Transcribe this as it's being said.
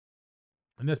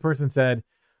And this person said,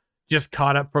 just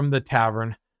caught up from the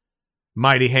tavern.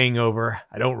 Mighty hangover.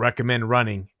 I don't recommend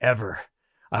running ever.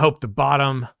 I hope the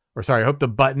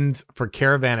buttons for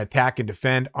caravan attack and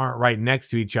defend aren't right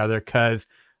next to each other because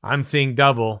I'm seeing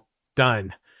double.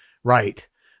 Done. Right.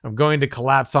 I'm going to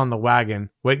collapse on the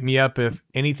wagon. Wake me up if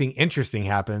anything interesting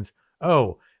happens.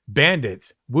 Oh,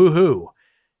 bandits. Woohoo.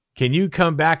 Can you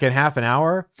come back in half an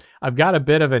hour? I've got a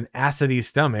bit of an acidy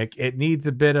stomach. It needs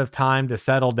a bit of time to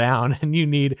settle down, and you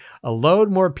need a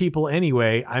load more people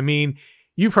anyway. I mean,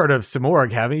 you've heard of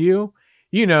Simorg, haven't you?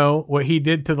 You know what he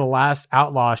did to the last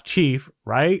outlaw chief,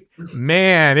 right?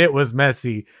 Man, it was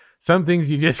messy. Some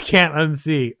things you just can't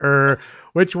unsee.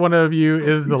 Which one of you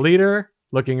is the leader?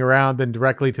 Looking around, then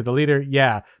directly to the leader.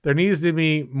 Yeah, there needs to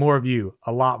be more of you,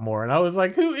 a lot more. And I was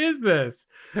like, who is this?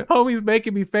 Homie's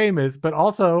making me famous. But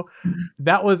also,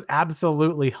 that was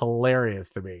absolutely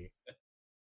hilarious to me.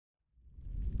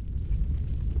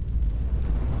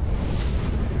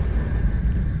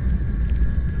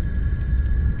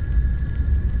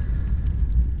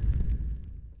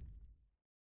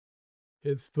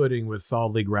 His footing was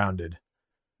solidly grounded.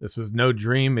 This was no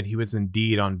dream, and he was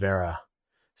indeed on Vera.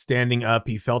 Standing up,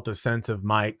 he felt a sense of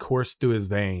might course through his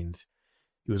veins.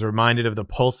 He was reminded of the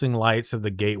pulsing lights of the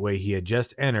gateway he had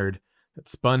just entered that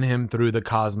spun him through the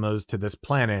cosmos to this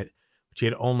planet which he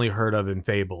had only heard of in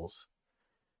fables.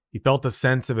 He felt a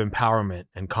sense of empowerment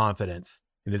and confidence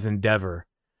in his endeavor,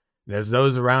 and as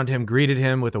those around him greeted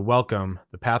him with a welcome,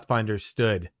 the Pathfinder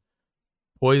stood,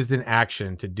 poised in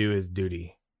action to do his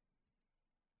duty.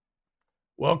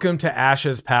 Welcome to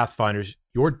Ashes Pathfinders,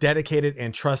 your dedicated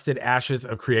and trusted Ashes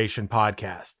of Creation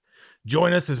podcast.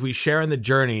 Join us as we share in the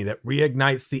journey that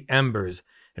reignites the embers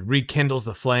and rekindles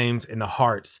the flames in the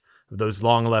hearts of those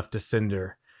long left to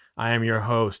cinder. I am your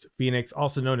host, Phoenix,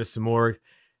 also known as Simorg,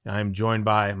 and I am joined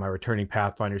by my returning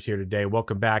Pathfinders here today.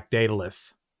 Welcome back,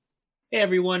 Daedalus. Hey,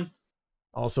 everyone.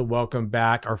 Also welcome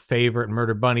back our favorite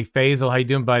murder bunny, Faisal. How you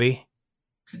doing, buddy?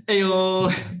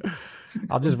 Heyo.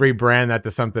 I'll just rebrand that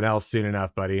to something else soon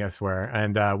enough, buddy, I swear.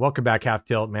 And welcome back, Half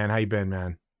Tilt, man. How you been,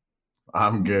 man?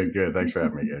 I'm good. Thanks for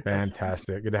having me again.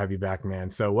 Fantastic. Good to have you back, man.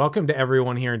 So welcome to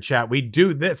everyone here in chat. We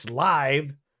do this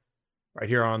live right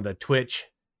here on the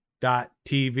twitch.tv/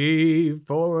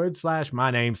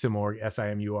 my name, Simorg,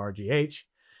 Simurgh.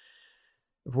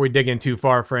 Before we dig in too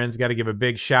far, friends, got to give a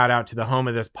big shout out to the home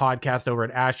of this podcast over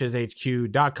at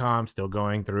asheshq.com. Still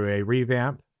going through a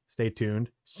revamp. Stay tuned.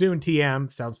 Soon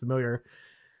TM. Sounds familiar.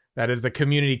 That is the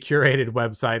community curated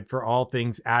website for all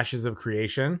things Ashes of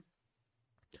Creation.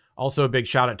 Also, a big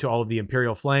shout out to all of the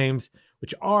Imperial Flames,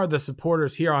 which are the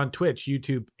supporters here on Twitch,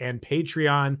 YouTube, and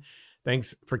Patreon.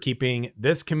 Thanks for keeping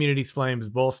this community's flames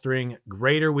bolstering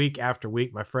greater week after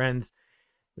week, my friends.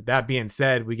 With that being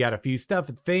said, we got a few stuff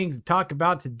and things to talk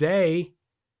about today.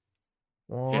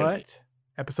 What?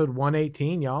 Episode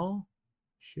 118, y'all?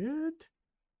 Shit.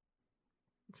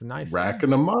 It's a nice racking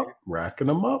them up. Yeah,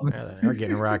 they're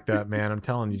getting racked up, man. I'm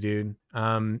telling you, dude.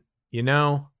 You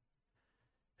know,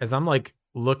 as I'm like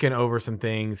looking over some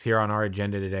things here on our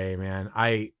agenda today, man,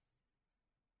 I've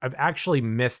actually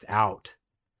missed out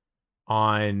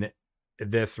on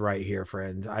this right here,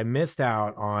 friends. I missed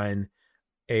out on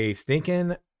a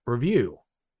stinking review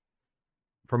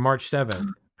from March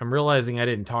 7th. I'm realizing I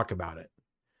didn't talk about it.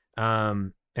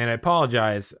 And I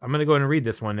apologize. I'm going to go ahead and read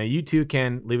this one. Now, you too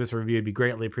can leave us a review. It'd be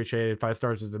greatly appreciated. 5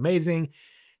 stars is amazing.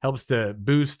 Helps to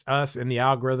boost us in the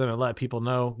algorithm and let people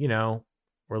know, you know,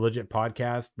 we're a legit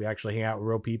podcast. We actually hang out with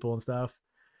real people and stuff.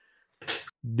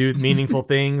 Do meaningful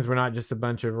things. We're not just a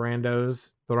bunch of randos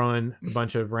throwing a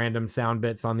bunch of random sound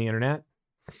bits on the internet.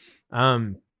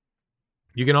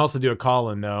 You can also do a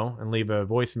call-in, though, and leave a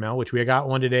voicemail, which we got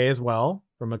one today as well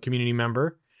from a community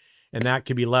member. And that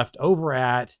could be left over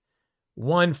at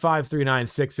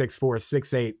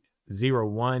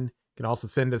 1-539-664-6801. You can also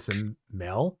send us a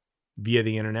mail via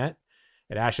the internet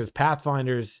at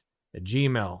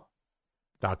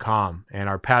ashespathfinders@gmail.com. And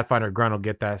our Pathfinder Grunt will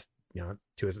get that, you know,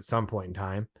 to us at some point in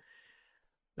time.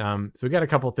 So we got a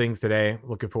couple things today.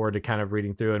 Looking forward to kind of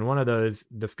reading through. And one of those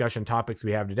discussion topics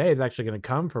we have today is actually going to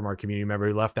come from our community member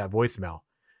who left that voicemail.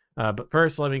 But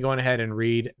first, let me go ahead and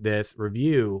read this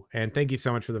review. And thank you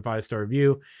so much for the 5-star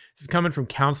review. This is coming from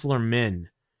Counselor Min.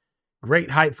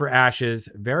 Great hype for Ashes.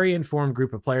 Very informed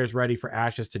group of players ready for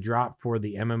Ashes to drop for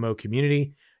the MMO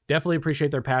community. Definitely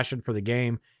appreciate their passion for the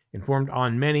game. Informed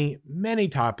on many, many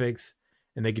topics.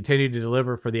 And they continue to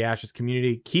deliver for the Ashes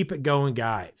community. Keep it going,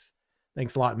 guys.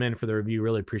 Thanks a lot, Min, for the review.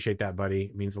 Really appreciate that, buddy.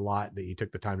 It means a lot that you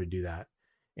took the time to do that.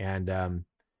 And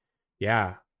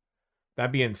yeah.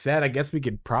 That being said, I guess we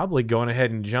could probably go on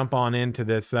ahead and jump on into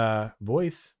this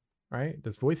voice, right?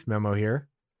 This voice memo here.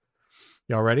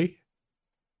 Y'all ready?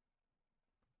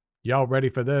 Y'all ready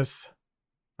for this?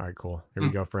 All right, cool. Here we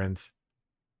go, friends.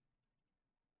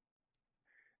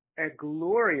 A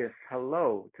glorious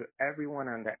hello to everyone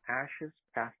on the Ashes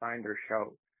Pathfinder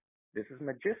show. This is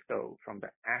Magisto from the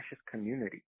Ashes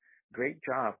community. Great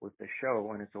job with the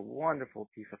show, and it's a wonderful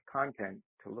piece of content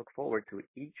to look forward to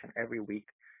each and every week.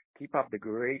 Keep up the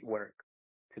great work.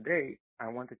 Today, I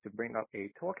wanted to bring up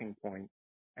a talking point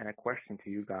and a question to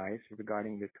you guys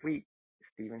regarding the tweet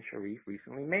Steven Sharif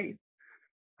recently made.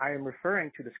 I am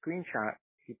referring to the screenshot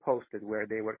he posted where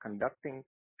they were conducting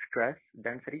stress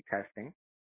density testing,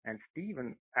 and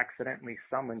Steven accidentally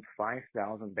summoned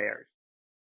 5,000 bears.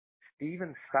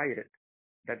 Steven cited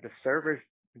that the servers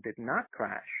did not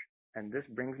crash, and this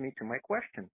brings me to my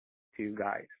question to you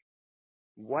guys.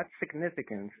 What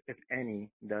significance, if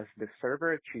any, does the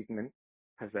server achievement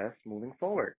possess moving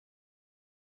forward?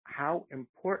 How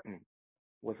important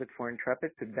was it for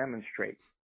Intrepid to demonstrate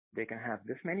they can have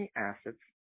this many assets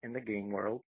in the game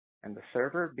world and the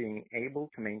server being able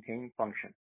to maintain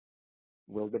function?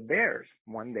 Will the bears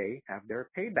one day have their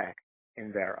payback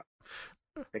in Vera?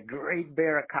 The Great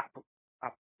Bear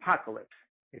Apocalypse,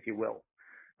 if you will.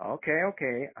 Okay,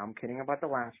 I'm kidding about the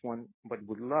last one, but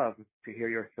would love to hear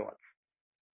your thoughts.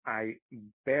 I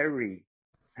very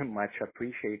much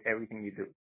appreciate everything you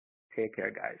do. Take care,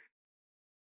 guys.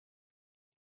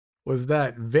 Was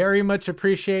that very much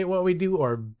appreciate what we do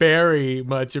or very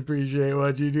much appreciate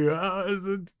what you do?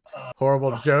 Oh, it's a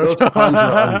horrible joke. Those puns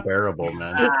are unbearable,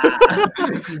 man.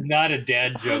 This is not a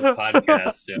dad joke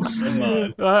podcast. So come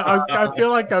on. I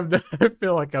feel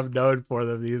like I'm known for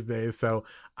them these days, so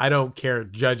I don't care.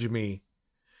 Judge me.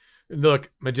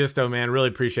 Look, Magisto, man, really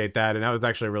appreciate that, and that was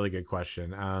actually a really good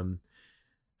question.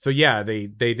 So yeah, they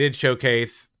did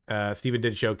showcase. Steven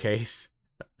did showcase.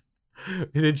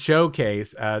 He did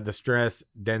showcase the stress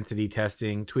density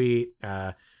testing tweet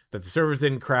that the servers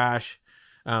didn't crash.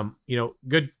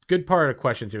 Good part of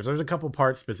questions here. So there's a couple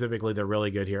parts specifically that are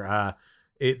really good here.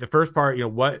 The first part,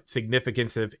 what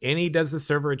significance, if any, does the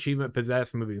server achievement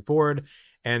possess moving forward?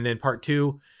 And then part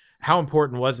two, how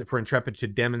important was it for Intrepid to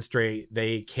demonstrate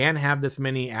they can have this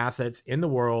many assets in the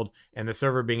world and the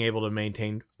server being able to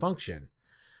maintain function?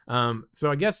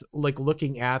 So I guess like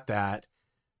looking at that,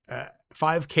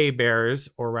 5K bears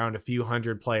or around a few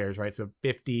hundred players, right? So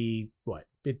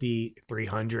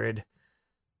 5,300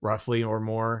 roughly or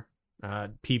more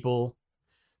people,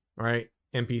 right?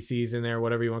 NPCs in there,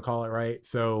 whatever you want to call it, right?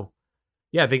 So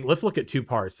yeah, I think let's look at two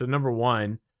parts. So number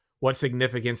one, what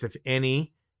significance, if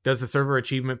any, does the server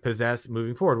achievement possess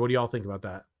moving forward? What do y'all think about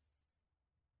that?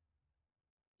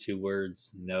 2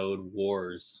 words, Node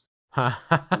Wars.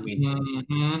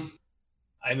 Mm-hmm.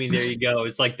 I mean, there you go.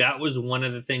 It's like that was one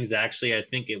of the things, actually, I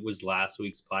think it was last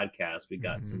week's podcast. We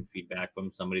got some feedback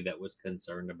from somebody that was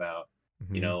concerned about,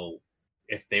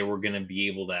 if they were going to be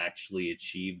able to actually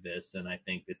achieve this. And I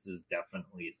think this is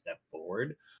definitely a step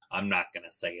forward. I'm not going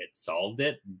to say it solved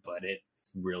it, but it's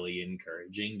really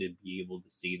encouraging to be able to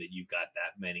see that you've got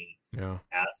that many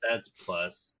assets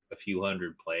plus a few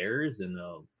hundred players in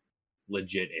a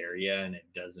legit area and it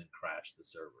doesn't crash the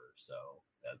server. So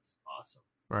that's awesome.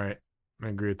 Right. I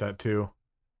agree with that too. What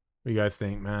do you guys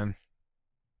think, man?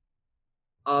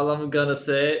 All I'm gonna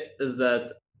say is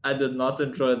that I did not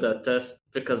enjoy that test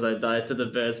because I died to the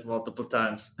bears multiple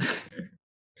times.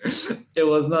 It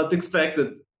was not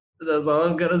expected. That's all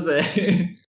I'm gonna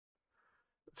say.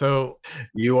 So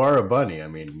you are a bunny. I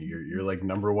mean, you're like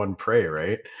number one prey,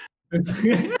 right?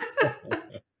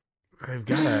 I've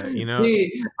got to,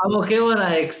 See, I'm okay when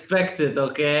I expect it,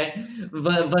 okay?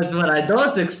 But when I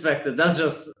don't expect it, that's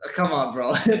just, come on,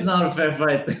 bro. It's not a fair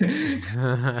fight.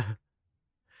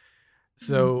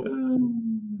 So,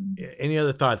 any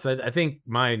other thoughts? I think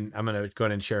mine, I'm going to go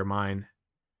ahead and share mine.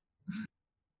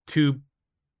 To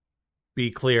be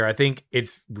clear, I think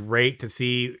it's great to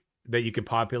see that you could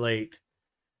populate,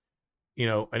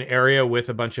 an area with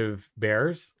a bunch of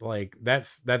bears. Like,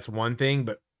 that's one thing,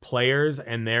 but players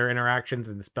and their interactions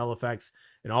and the spell effects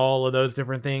and all of those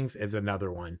different things is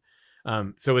another one.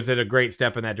 So is it a great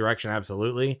step in that direction?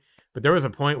 Absolutely. But there was a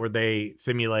point where they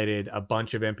simulated a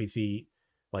bunch of NPC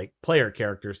like player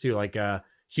characters too, like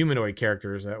humanoid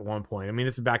characters at one point. I mean,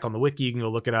 this is back on the wiki. You can go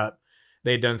look it up.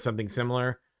 They had done something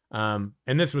similar. And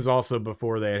this was also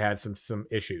before they had some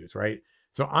issues, right?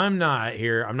 So I'm not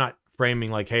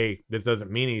framing like, hey, this doesn't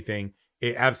mean anything.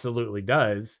 It absolutely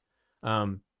does.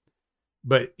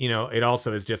 But it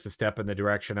also is just a step in the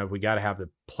direction of we got to have the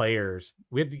players.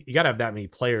 You got to have that many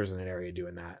players in an area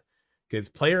doing that, because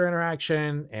player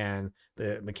interaction and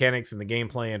the mechanics and the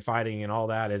gameplay and fighting and all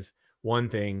that is one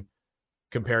thing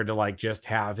compared to like just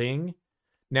having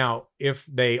Now, if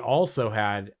they also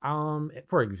had,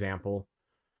 for example,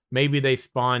 maybe they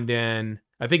spawned in,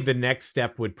 I think the next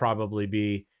step would probably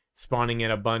be spawning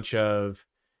in a bunch of,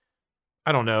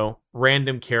 I don't know,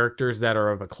 random characters that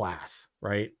are of a class,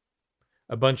 right?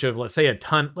 A bunch of, let's say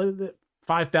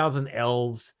 5,000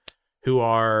 elves who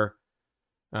are,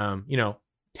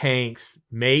 tanks,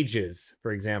 mages,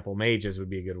 for example. Mages would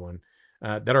be a good one.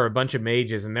 That are a bunch of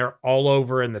mages, and they're all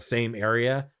over in the same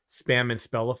area, spamming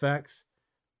spell effects,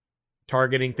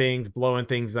 targeting things, blowing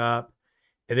things up.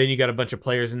 And then you got a bunch of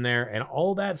players in there, and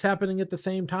all that's happening at the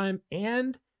same time,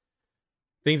 and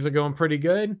things are going pretty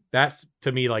good. That's,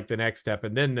 to me, like the next step.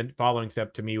 And then the following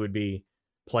step to me would be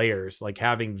players, like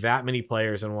having that many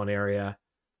players in one area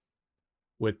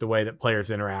with the way that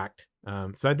players interact.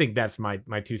 So I think that's my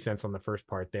 2 cents on the first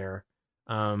part there.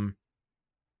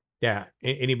 Yeah.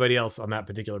 Anybody else on that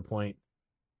particular point?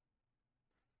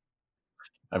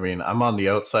 I mean, I'm on the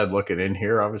outside looking in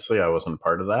here. Obviously, I wasn't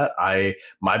part of that.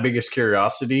 My biggest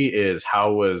curiosity is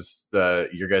how was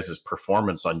your guys'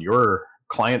 performance on your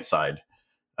client side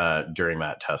during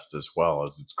that test as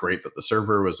well? It's great that the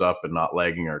server was up and not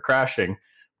lagging or crashing,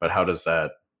 but how does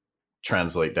that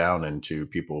translate down into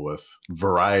people with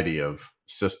variety of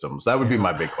systems? That would be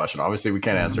my big question. Obviously, we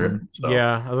can't answer it. So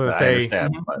yeah, I was going to say,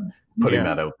 understand, but putting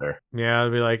that out there. Yeah,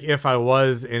 it'd be like, if I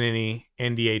was in any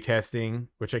NDA testing,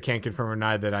 which I can't confirm or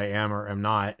deny that I am or am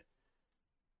not,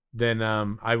 then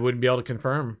I wouldn't be able to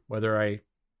confirm whether I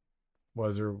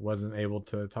was or wasn't able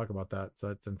to talk about that. So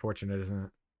it's unfortunate,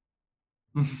 isn't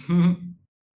it?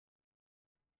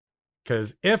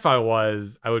 Because if I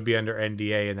was, I would be under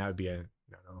NDA, and that would be a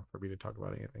no for me to talk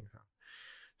about anything.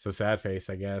 So sad face,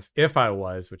 I guess. If I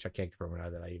was, which I can't confirm or deny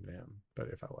that I even am, but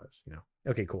if I was,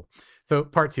 Okay, cool. So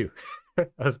part 2.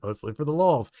 That was mostly for the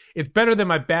lulz. It's better than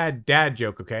my bad dad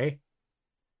joke, okay?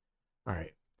 All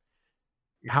right.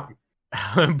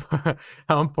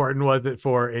 How important was it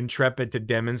for Intrepid to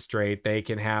demonstrate they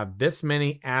can have this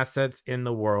many assets in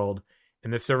the world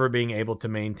and the server being able to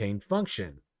maintain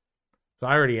function? So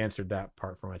I already answered that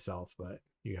part for myself, but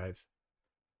you guys.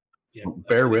 Yeah,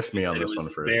 bear with me on this one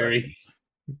for very,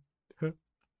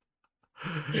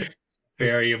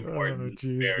 very important. Oh,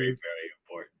 geez, very, very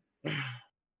important.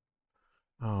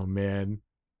 Oh man,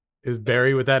 is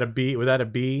Barry without a B? Without a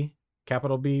B,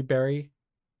 capital B, Barry?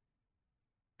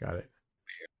 Got it.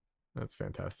 That's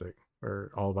fantastic. We're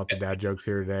all about the dad jokes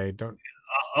here today. Don't.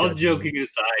 All joking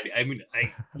aside, I mean,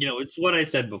 it's what I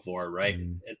said before, right?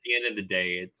 At the end of the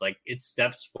day, it's like it's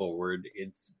steps forward,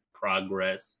 it's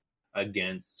progress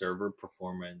against server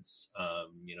performance.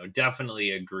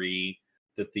 Definitely agree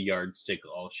that the yardstick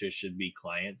also should be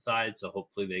client side. So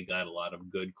hopefully they got a lot of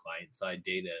good client side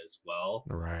data as well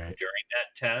right during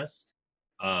that test.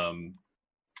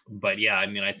 But yeah, I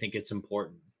mean, I think it's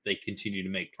important they continue to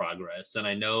make progress. And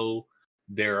I know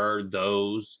there are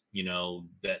those,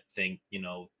 that think,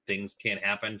 things can't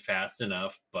happen fast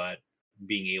enough, but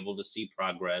being able to see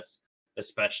progress,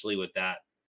 especially with that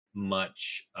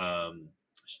much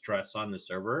stress on the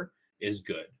server, is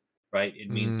good, right? It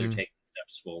means they're taking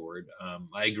steps forward.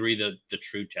 I agree that the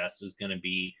true test is going to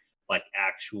be like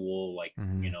actual,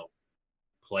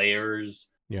 players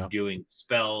doing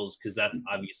spells, because that's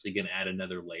obviously going to add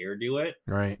another layer to it,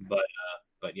 right?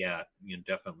 But yeah,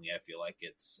 definitely, I feel like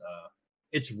it's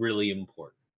really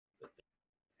important that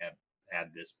they have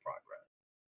had this progress.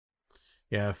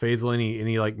 Yeah, Faisal,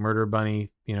 any like Murder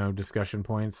Bunny, discussion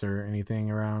points or anything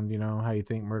around, how you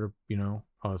think murder,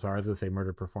 Oh, sorry, I was gonna say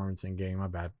murder performance in game. My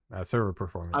bad. Server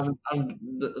performance.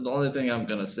 The only thing I'm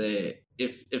gonna say,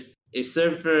 if a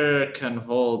server can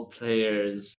hold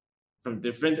players from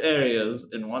different areas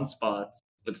in one spot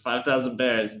with 5,000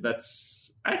 bears,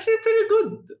 that's actually pretty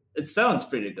good. It sounds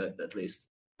pretty good, at least.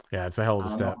 Yeah, it's a hell of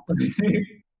a step.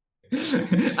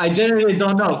 I generally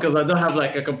don't know, because I don't have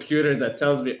like a computer that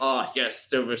tells me, oh yes,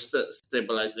 server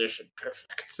stabilization,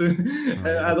 perfect.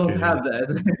 I don't have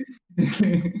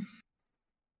that.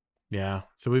 Yeah,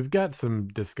 so we've got some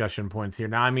discussion points here.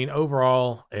 Now, I mean,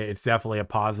 overall, it's definitely a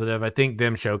positive. I think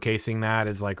them showcasing that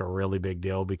is like a really big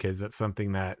deal, because it's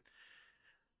something that,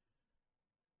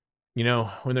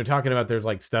 when they're talking about there's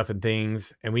like stuff and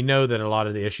things, and we know that a lot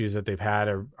of the issues that they've had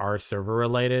are server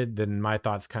related, then my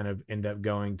thoughts kind of end up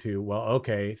going to, well,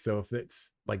 okay, so if it's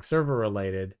like server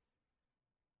related,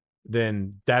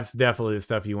 then that's definitely the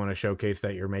stuff you want to showcase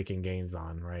that you're making gains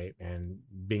on, right? And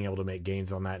being able to make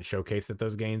gains on that and showcase that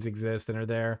those gains exist and are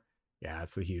there. Yeah,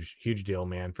 it's a huge deal,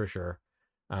 man, for sure.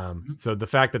 So the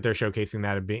fact that they're showcasing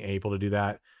that and being able to do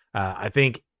that, I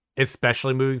think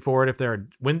especially moving forward,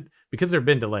 because there have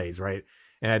been delays, right?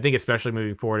 And I think especially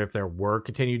moving forward, if there were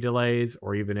continued delays,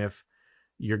 or even if,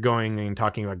 you're going and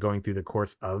talking about going through the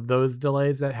course of those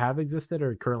delays that have existed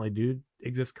or currently do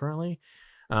exist currently.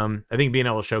 I think being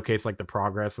able to showcase like the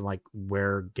progress and like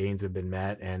where gains have been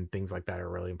met and things like that are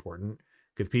really important,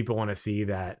 because people want to see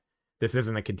that this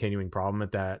isn't a continuing problem,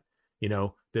 that, you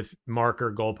know, this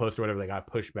marker, goalpost, or whatever they got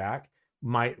pushed back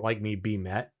might, like me, be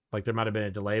met. Like there might have been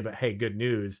a delay, but hey, good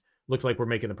news. Looks like we're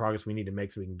making the progress we need to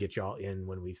make so we can get y'all in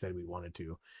when we said we wanted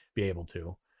to be able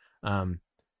to.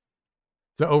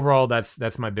 So overall,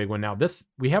 that's my big one. Now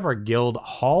we have our guild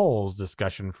halls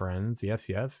discussion, friends.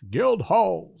 Yes, guild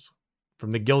halls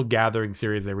from the Guild Gathering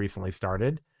series they recently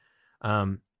started.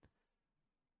 I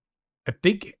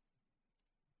think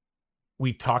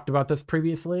we talked about this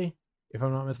previously, if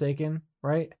I'm not mistaken,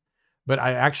 right? But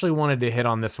I actually wanted to hit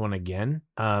on this one again.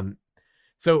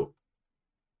 So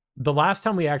the last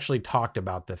time we actually talked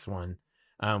about this one,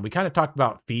 we kind of talked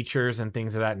about features and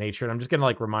things of that nature. And I'm just going to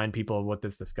like remind people of what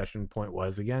this discussion point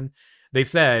was again. They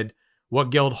said, what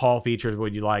guild hall features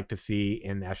would you like to see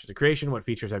in Ashes of Creation? What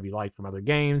features have you liked from other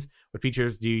games? What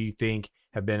features do you think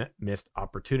have been missed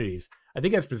opportunities? I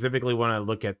think I specifically want to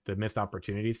look at the missed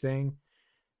opportunities thing.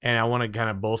 And I want to kind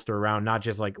of bolster around not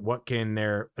just like what can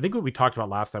there. I think what we talked about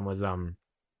last time was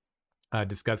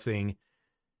discussing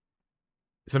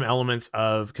some elements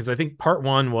of, because I think part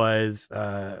one was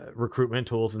recruitment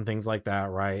tools and things like that,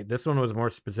 right? This one was more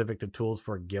specific to tools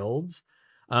for guilds.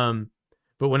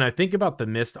 But when I think about the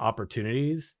missed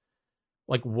opportunities,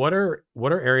 like what are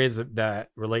areas that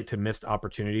relate to missed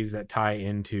opportunities that tie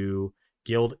into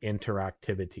guild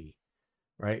interactivity,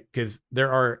 right? Because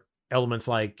there are elements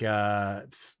like the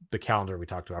calendar we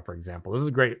talked about, for example. This is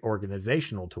a great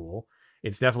organizational tool.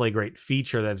 It's definitely a great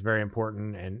feature that's very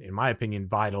important and, in my opinion,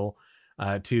 vital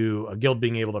to a guild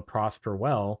being able to prosper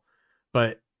well.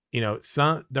 But, you know,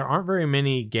 there aren't very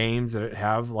many games that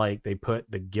have like they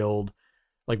put the guild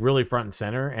like really front and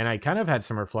center. And I kind of had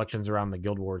some reflections around the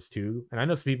Guild Wars 2. And I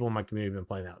know some people in my community have been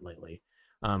playing that lately.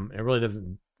 It really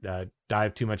doesn't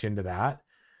dive too much into that.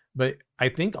 But I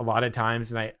think a lot of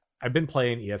times, and I've been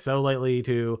playing ESO lately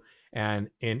too, and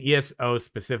in ESO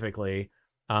specifically,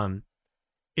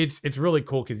 it's really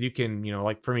cool because you can, you know,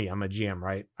 like for me, I'm a GM,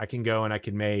 right? I can go and I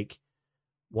can make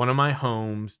one of my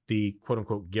homes the quote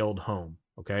unquote guild home,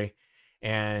 okay?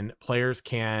 And players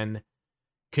can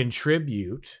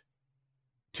contribute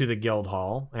to the guild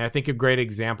hall. And I think a great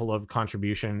example of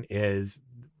contribution is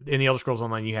in the Elder Scrolls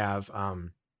Online, you have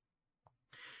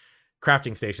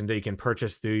crafting stations that you can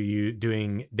purchase through you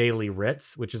doing daily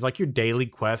writs, which is like your daily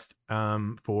quest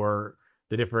for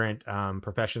the different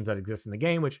professions that exist in the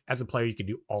game, which as a player, you can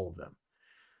do all of them.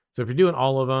 So if you're doing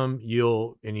all of them,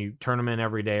 you turn them in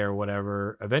every day or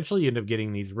whatever, eventually you end up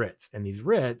getting these writs, and these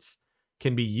writs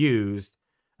can be used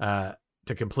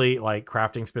to complete like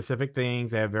crafting specific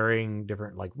things. They have varying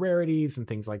different like rarities and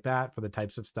things like that for the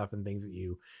types of stuff and things that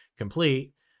you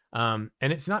complete. And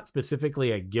it's not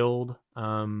specifically a guild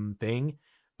thing,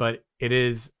 but it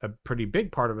is a pretty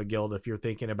big part of a guild if you're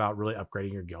thinking about really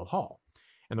upgrading your guild hall.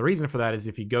 And the reason for that is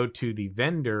if you go to the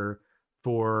vendor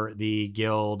for the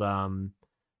guild,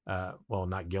 well,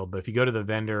 not guild, but if you go to the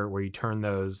vendor where you turn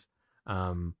those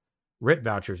writ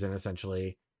vouchers in,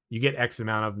 essentially, you get X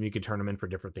amount of them. You can turn them in for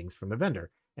different things from the vendor.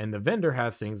 And the vendor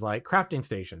has things like crafting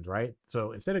stations, right?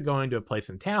 So instead of going to a place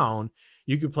in town,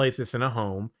 you could place this in a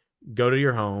home, go to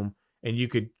your home, and you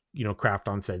could, you know, craft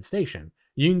on said station.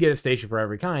 You can get a station for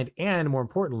every kind. And more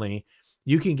importantly,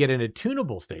 you can get an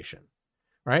attunable station,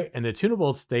 right? And the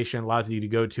tunable station allows you to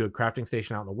go to a crafting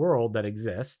station out in the world that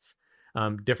exists.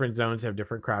 Different zones have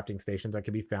different crafting stations that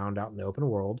can be found out in the open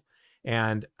world.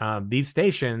 And these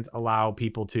stations allow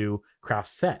people to craft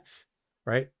sets,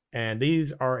 right? And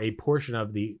these are a portion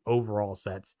of the overall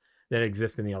sets that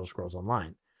exist in the Elder Scrolls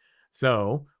Online.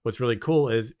 So what's really cool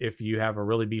is if you have a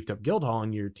really beefed up guild hall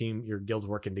and your guild's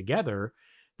working together,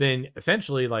 then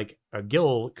essentially like a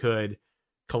guild could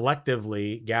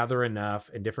collectively gather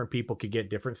enough and different people could get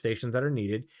different stations that are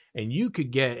needed. And you could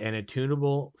get an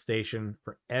attunable station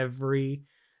for every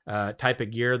type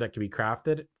of gear that can be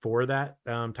crafted for that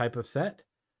type of set,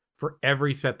 for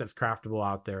every set that's craftable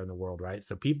out there in the world, right?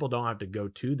 So people don't have to go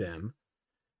to them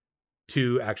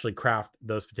to actually craft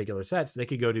those particular sets. They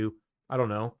could go to, I don't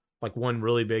know, like one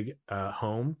really big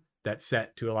home that's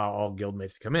set to allow all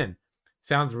guildmates to come in.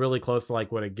 Sounds really close to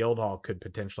like what a guild hall could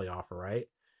potentially offer, right?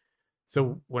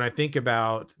 So when I think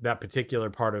about that particular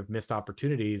part of missed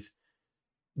opportunities,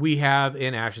 we have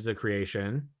in Ashes of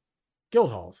Creation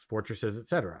guild halls, fortresses,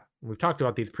 etc. We've talked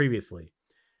about these previously.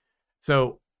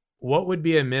 So what would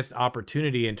be a missed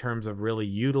opportunity in terms of really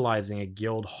utilizing a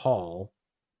guild hall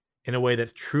in a way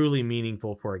that's truly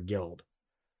meaningful for a guild?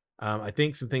 I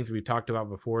think some things we've talked about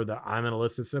before that I'm going to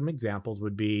list as some examples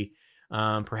would be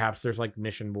perhaps there's like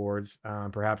mission boards.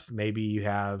 Perhaps maybe you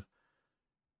have,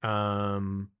 I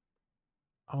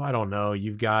don't know.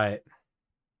 You've got,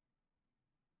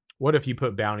 what if you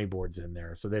put bounty boards in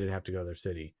there so they didn't have to go to their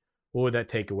city? What would that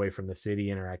take away from the city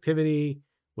interactivity?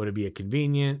 Would it be a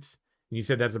convenience? And you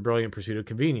said that's a brilliant pursuit of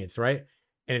convenience, right?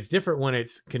 And it's different when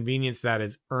it's convenience that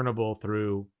is earnable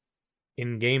through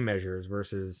in-game measures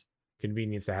versus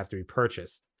convenience that has to be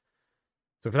purchased.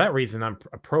 So for that reason, I'm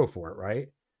a pro for it, right?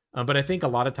 But I think a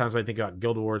lot of times when I think about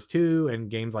Guild Wars 2 and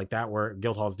games like that where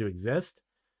guild halls do exist,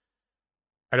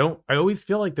 I always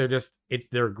feel like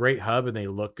they're a great hub and they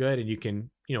look good, and you can,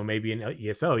 maybe in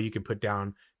ESO you can put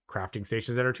down crafting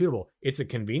stations that are tunable. It's a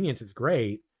convenience, it's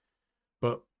great,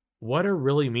 but what are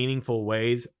really meaningful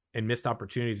ways and missed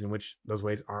opportunities in which those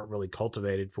ways aren't really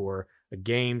cultivated for a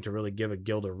game to really give a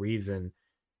guild a reason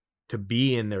to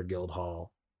be in their guild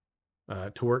hall,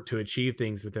 to work to achieve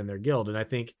things within their guild? And I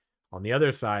think on the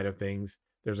other side of things,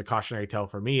 there's a cautionary tale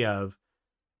for me of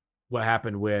what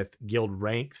happened with guild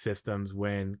rank systems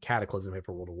when Cataclysm hit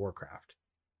for World of Warcraft.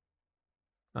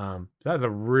 That's a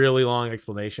really long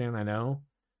explanation, I know.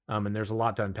 And there's a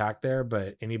lot to unpack there,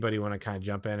 but anybody want to kind of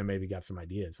jump in and maybe got some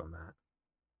ideas on that?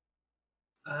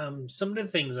 Some of the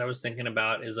things I was thinking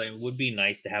about is it would be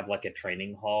nice to have like a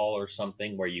training hall or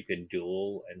something where you could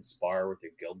duel and spar with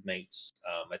your guild mates.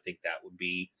 I think that would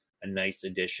be a nice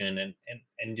addition.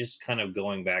 And just kind of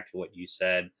going back to what you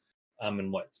said,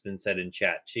 and what's been said in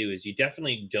chat too, is you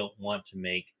definitely don't want to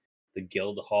make the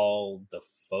guild hall the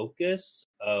focus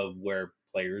of where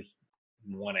players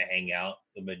want to hang out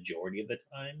the majority of the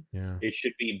time. Yeah. It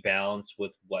should be balanced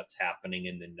with what's happening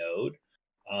in the node.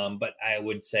 But I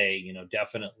would say,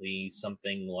 definitely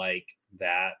something like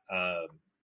that,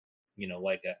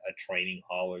 like a training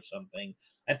hall or something.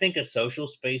 I think a social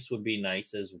space would be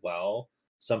nice as well.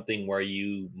 Something where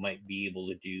you might be able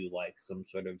to do like some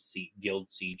sort of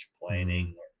guild siege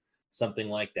planning or something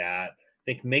like that. I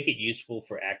think make it useful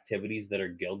for activities that are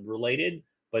guild related,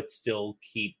 but still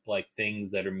keep like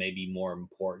things that are maybe more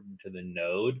important to the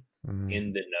node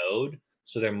in the node.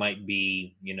 So there might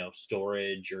be,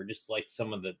 storage or just like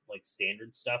some of the like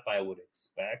standard stuff I would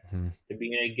expect to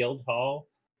be in a guild hall.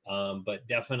 But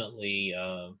definitely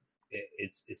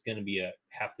it's going to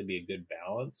have to be a good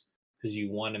balance, because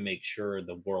you want to make sure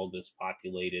the world is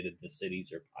populated and the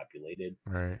cities are populated.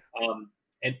 Right.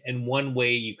 And one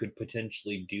way you could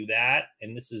potentially do that,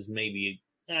 and this is maybe,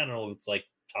 I don't know if it's like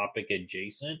topic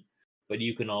adjacent, but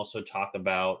you can also talk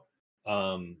about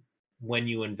when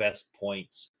you invest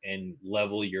points and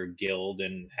level your guild,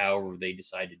 and however they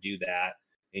decide to do that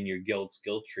in your guild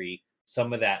skill tree,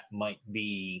 some of that might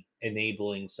be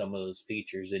enabling some of those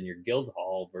features in your guild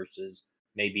hall versus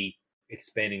maybe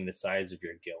expanding the size of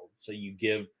your guild. So you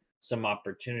give some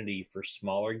opportunity for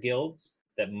smaller guilds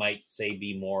that might say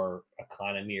be more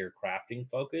economy or crafting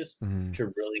focused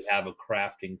to really have a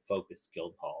crafting focused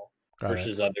guild hall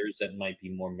versus others that might be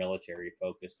more military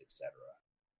focused, etc.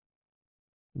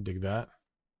 Dig that.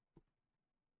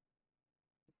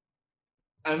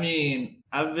 I mean,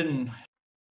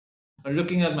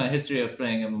 looking at my history of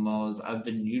playing MMOs, I've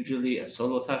been usually a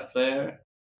solo type player.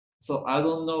 So I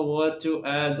don't know what to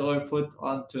add or put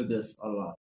onto this a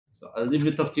lot. So I'll leave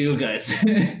it up to you guys.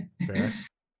 Fair.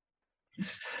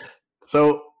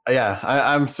 So yeah,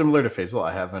 I'm similar to Faisal.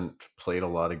 I haven't played a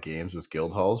lot of games with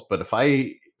guild halls, but if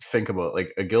I think about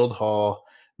like a guild hall,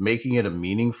 making it a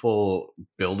meaningful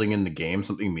building in the game,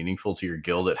 something meaningful to your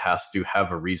guild, it has to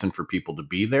have a reason for people to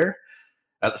be there.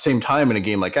 At the same time, in a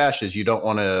game like Ashes, you don't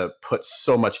want to put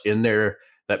so much in there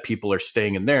that people are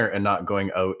staying in there and not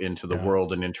going out into the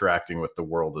world and interacting with the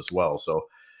world as well. So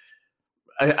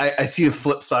I see the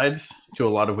flip sides to a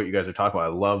lot of what you guys are talking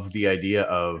about. I love the idea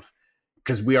of,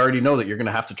 because we already know that you're going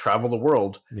to have to travel the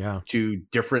world to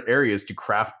different areas to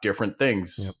craft different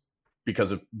things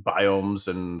because of biomes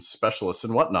and specialists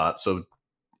and whatnot. So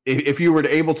if you were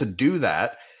able to do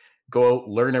that, go out,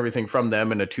 learn everything from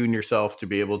them, and attune yourself to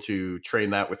be able to train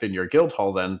that within your guild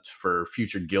hall then for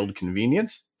future guild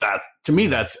convenience, that to me,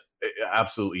 that's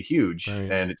absolutely huge. Right.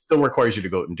 And it still requires you to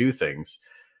go out and do things.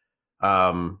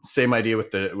 Same idea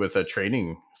with a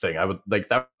training thing. I would like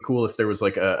that would be cool if there was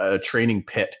like a training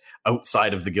pit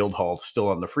outside of the guild hall, still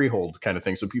on the freehold kind of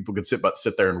thing, so people could sit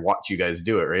there and watch you guys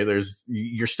do it. Right?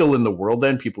 You're still in the world.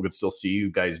 Then people could still see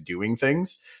you guys doing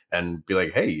things and be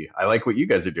like, "Hey, I like what you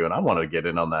guys are doing. I want to get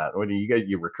in on that. What are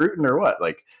you recruiting or what?"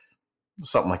 Like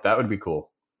something like that would be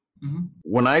cool. Mm-hmm.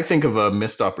 When I think of a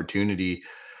missed opportunity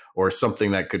or something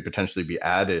that could potentially be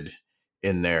added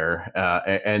in there,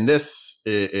 and this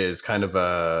is kind of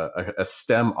a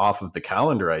stem off of the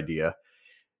calendar idea,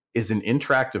 is an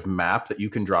interactive map that you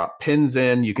can drop pins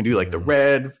in. You can do like the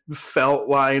red felt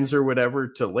lines or whatever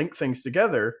to link things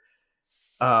together,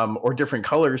 or different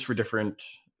colors for different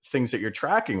things that you're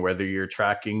tracking, whether you're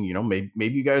tracking,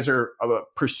 maybe you guys are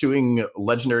pursuing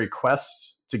legendary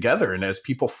quests together. And as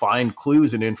people find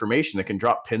clues and information, they can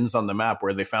drop pins on the map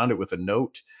where they found it with a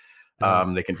note.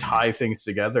 They can tie things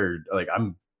together. Like,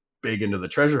 I'm big into the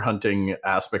treasure hunting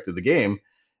aspect of the game.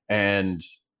 And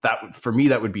that, for me,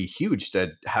 that would be huge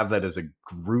to have that as a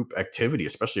group activity,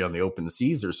 especially on the open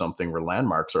seas or something where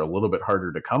landmarks are a little bit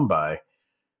harder to come by.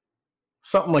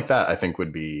 Something like that, I think,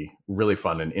 would be really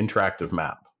fun, an interactive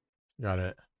map. Got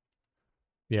it.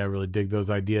 Yeah, I really dig those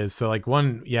ideas. So like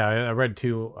I read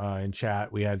too in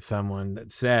chat, we had someone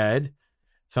that said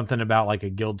something about like a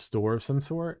guild store of some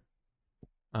sort.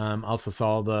 Also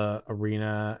saw the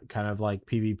arena kind of like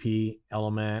PvP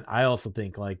element. I also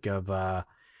think like of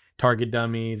target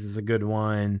dummies is a good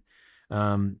one.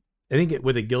 I think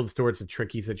with a guild store, it's a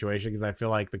tricky situation because I feel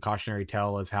like the cautionary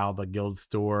tale is how the guild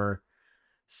store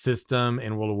system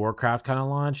in World of Warcraft kind of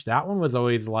launched. That one was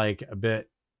always like a bit,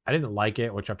 I didn't like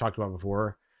it, which I've talked about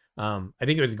before. I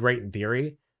think it was great in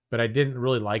theory, but I didn't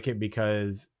really like it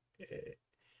because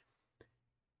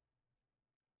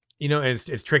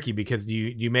it's tricky because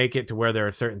you make it to where there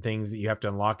are certain things that you have to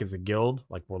unlock as a guild,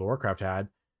 like World of Warcraft had.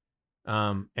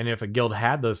 And if a guild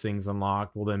had those things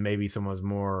unlocked, well, then maybe someone was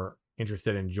more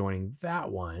interested in joining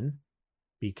that one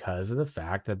because of the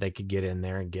fact that they could get in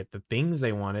there and get the things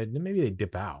they wanted, and maybe they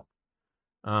dip out.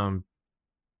 As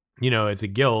a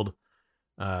guild,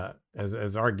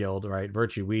 as our guild, right,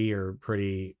 Virtue, we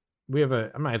have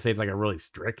I'm not gonna say it's like a really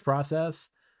strict process,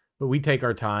 but we take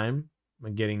our time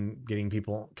in getting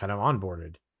people kind of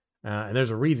onboarded. And there's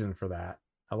a reason for that,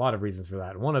 a lot of reasons for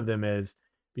that. One of them is if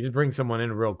you just bring someone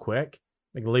in real quick,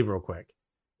 they can leave real quick.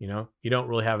 You don't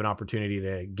really have an opportunity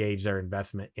to gauge their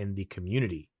investment in the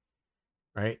community,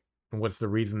 right? And what's the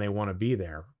reason they want to be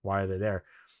there? Why are they there?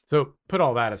 So put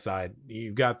all that aside.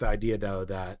 You've got the idea, though,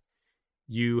 that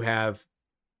you have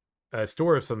a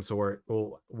store of some sort.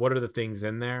 Well, what are the things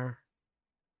in there?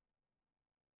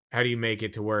 How do you make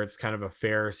it to where it's kind of a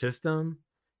fair system?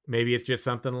 Maybe it's just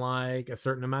something like a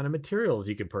certain amount of materials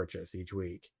you can purchase each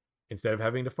week instead of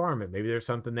having to farm it. Maybe there's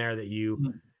something there that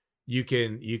you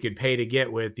can pay to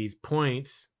get with these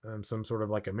points, some sort of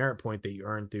like a merit point that you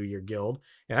earn through your guild.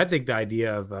 And I think the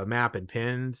idea of a map and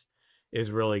pins is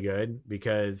really good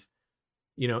because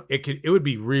it would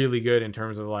be really good in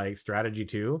terms of like strategy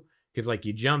too, because like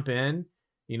you jump in,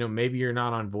 maybe you're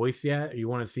not on voice yet, you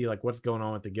want to see like what's going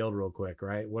on with the guild real quick,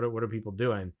 right? What are people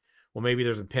doing? Well, maybe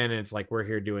there's a pin and it's like, we're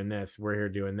here doing this,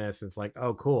 and it's like,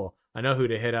 oh cool, I know who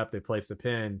to hit up. They place the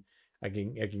pin, I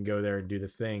can go there and do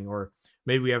this thing. Or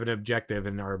maybe we have an objective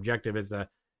and our objective is to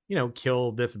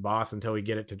kill this boss until we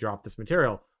get it to drop this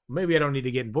material. Maybe I don't need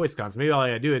to get in voice cons. Maybe all I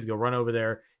gotta do is go run over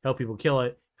there, help people kill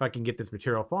it. If I can get this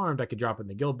material farmed, I could drop it in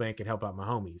the guild bank and help out my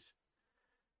homies.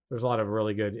 There's a lot of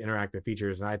really good interactive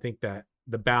features, and I think that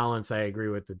the balance, I agree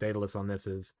with the Daedalus on this,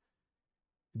 is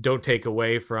don't take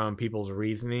away from people's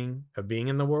reasoning of being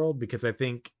in the world, because I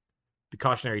think the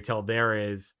cautionary tale there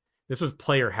is, this was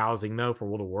player housing though for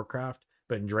World of Warcraft,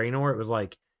 but in Draenor it was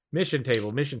like mission table.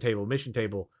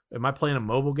 Am I playing a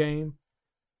mobile game?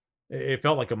 It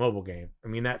felt like a mobile game. I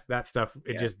mean, that stuff,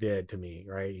 it just did to me,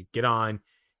 right? You get on,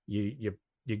 you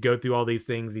go through all these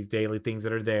things, these daily things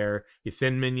that are there. You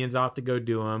send minions off to go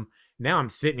do them. Now I'm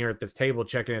sitting here at this table,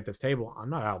 checking at this table. I'm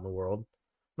not out in the world.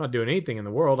 I'm not doing anything in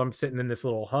the world. I'm sitting in this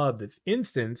little hub that's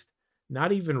instanced,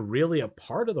 not even really a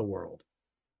part of the world.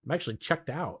 I'm actually checked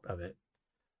out of it.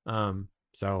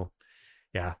 So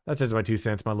yeah, that's just my 2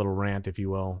 cents, my little rant, if you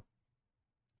will.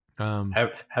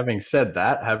 Having said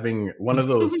that, having one of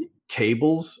those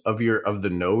tables of the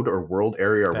node or world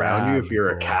area around you, if you're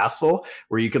a castle,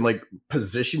 where you can like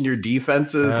position your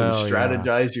defenses and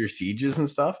strategize your sieges and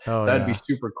stuff, that'd be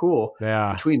super cool.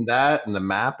 Yeah. Between that and the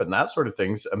map and that sort of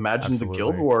things, imagine the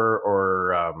Guild War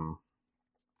or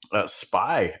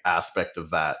spy aspect of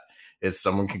that. Is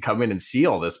someone can come in and see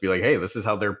all this, be like, hey, this is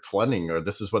how they're planning, or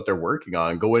this is what they're working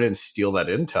on, go in and steal that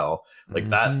intel. Like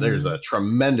that, there's a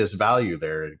tremendous value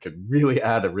there. It could really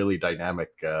add a really dynamic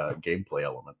gameplay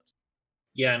element.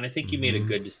 Yeah, and I think you made a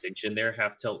good distinction there,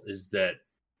 Halftilt, is that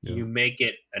you make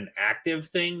it an active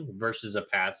thing versus a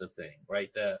passive thing, right?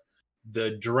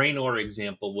 The Draenor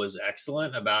example was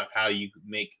excellent about how you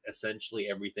make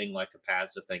essentially everything like a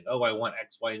passive thing. Oh, I want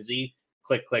X, Y, and Z.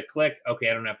 Click, click, click.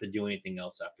 Okay, I don't have to do anything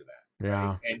else after that. Yeah.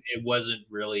 Right? And it wasn't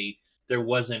really,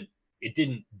 it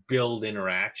didn't build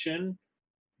interaction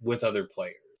with other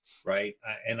players, right?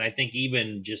 And I think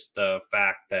even just the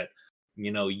fact that,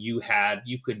 you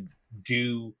could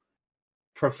do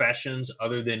professions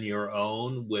other than your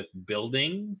own with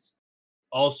buildings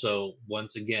also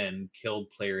once again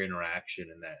killed player interaction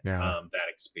in that that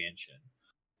expansion.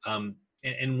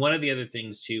 And one of the other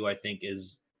things too I think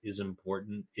is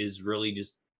important is really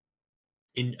just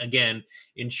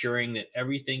ensuring that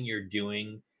everything you're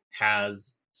doing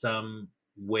has some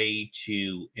way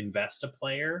to invest a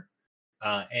player.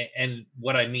 And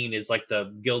what I mean is like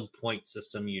the guild point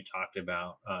system you talked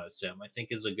about, Sim, I think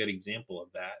is a good example of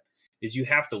that. Is you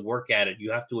have to work at it.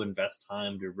 You have to invest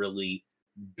time to really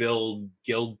build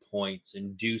guild points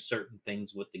and do certain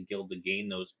things with the guild to gain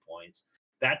those points.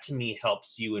 That to me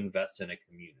helps you invest in a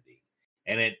community.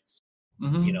 And it's,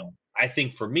 you know, I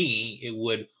think for me, it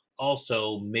would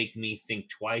also make me think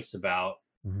twice about,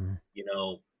 you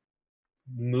know,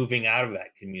 moving out of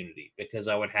that community, because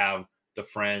I would have the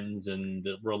friends and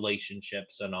the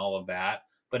relationships and all of that,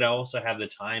 but I also have the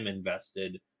time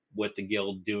invested with the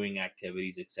guild doing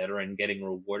activities, etc., and getting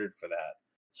rewarded for that.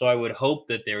 So I would hope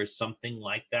that there is something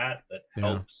like that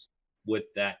helps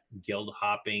with that guild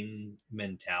hopping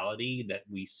mentality that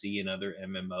we see in other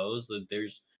MMOs, that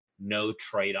there's no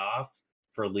trade-off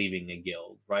for leaving a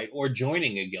guild, right? Or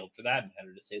joining a guild for that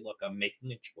matter, to say, look, I'm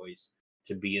making a choice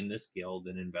to be in this guild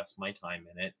and invest my time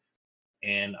in it.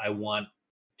 And I want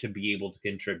to be able to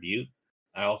contribute.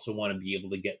 I also want to be able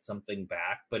to get something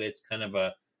back, but it's kind of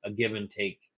a give and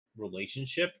take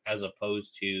relationship, as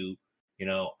opposed to, you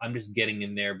know, I'm just getting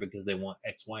in there because they want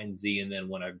X, Y, and Z. And then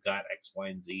when I've got X, Y,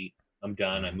 and Z, I'm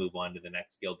done. I move on to the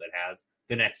next guild that has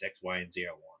the next X, Y, and Z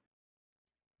I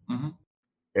want.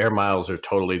 Air miles are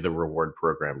totally the reward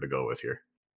program to go with here.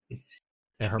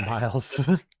 Air miles.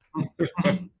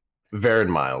 Varen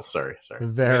miles. Sorry.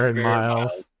 Varen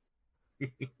miles.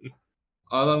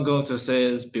 All I'm going to say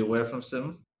is beware from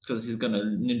Sim, because he's gonna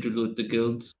ninja loot the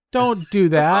guilds. Don't do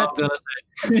that. That's all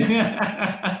I'm gonna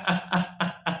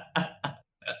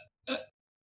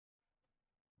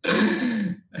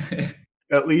say.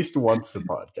 At least once a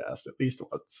podcast. At least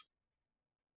once.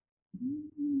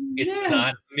 It's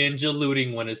not ninja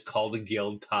looting when it's called a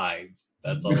guild tithe.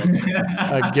 That's all I'm saying.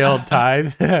 A guild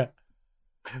tithe.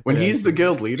 When he's the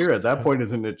guild leader, at that point,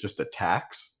 isn't it just a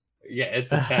tax? Yeah,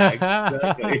 it's a tag.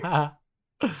 Exactly.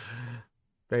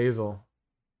 Basil.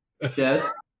 Yes.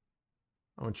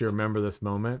 I want you to remember this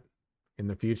moment in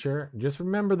the future. Just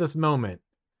remember this moment.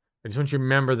 I just want you to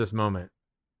remember this moment.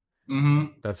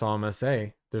 That's all I'm gonna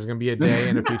say. There's gonna be a day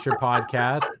in a future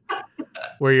podcast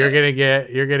where you're gonna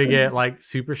get like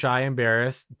super shy,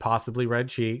 embarrassed, possibly red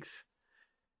cheeks.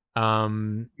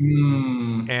 And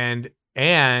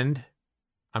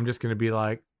I'm just gonna be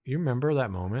like, you remember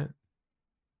that moment?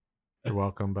 You're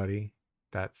welcome, buddy.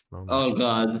 That's the moment. Oh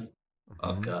God.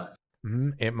 Oh God.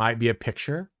 It might be a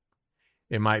picture.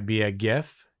 It might be a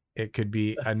GIF. It could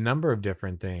be a number of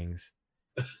different things.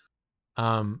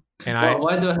 And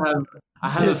why do I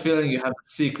have a feeling you have a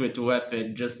secret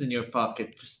weapon just in your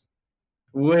pocket, just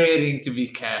waiting to be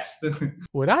cast.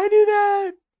 Would I do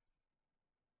that?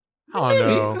 I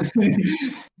don't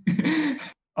know.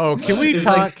 Oh, can we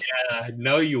talk? Like,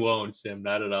 no, you won't, Sim.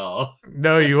 Not at all.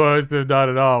 No, you won't, Sim. Not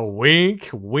at all. Wink,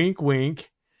 wink, wink.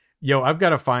 Yo, I've got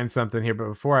to find something here, but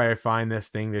before I find this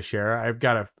thing to share, I've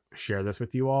got to share this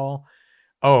with you all.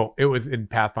 Oh, it was in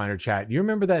Pathfinder chat. You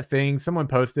remember that thing someone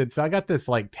posted? So I got this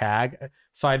like tag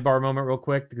sidebar moment real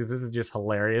quick because this is just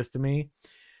hilarious to me.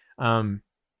 Let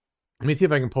me see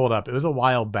if I can pull it up. It was a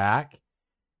while back,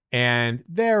 and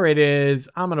there it is.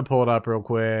 I'm gonna pull it up real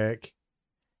quick,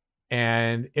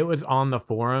 and it was on the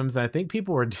forums. And I think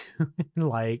people were doing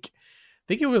like, I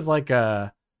think it was like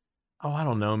a, oh, I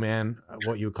don't know, man,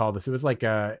 what you would call this. It was like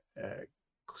a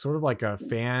sort of like a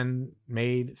fan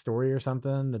made story or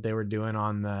something that they were doing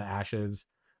on the Ashes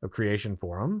of Creation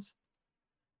forums.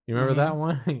 You remember that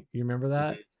one? You remember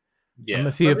that? Yeah. I'm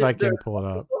gonna see if I can pull it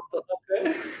up.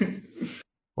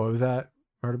 What was that,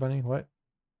 Murder Bunny? What?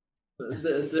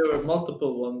 There were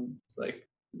multiple ones. Like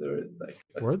there were like.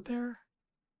 Were there?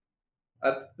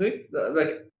 I think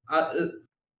I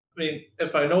mean,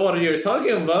 if I know what you're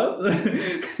talking about.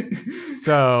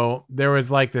 So there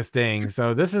was like this thing.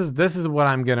 So this is what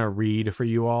I'm gonna read for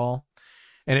you all,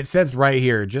 and it says right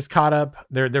here, just caught up.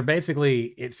 They're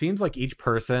basically. It seems like each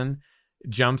person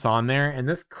jumps on there, and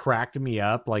this cracked me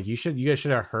up. Like you guys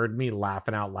should have heard me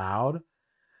laughing out loud.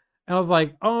 And I was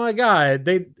like, oh my God,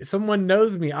 someone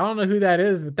knows me. I don't know who that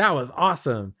is, but that was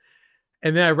awesome.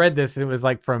 And then I read this, and it was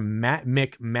like from Mac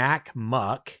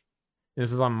Muck.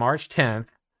 This was on March 10th.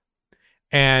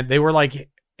 And they were like,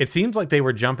 it seems like they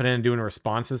were jumping in and doing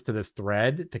responses to this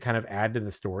thread to kind of add to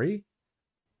the story.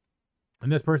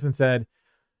 And this person said,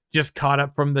 just caught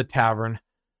up from the tavern.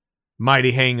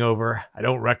 Mighty hangover. I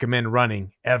don't recommend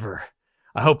running ever.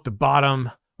 I hope the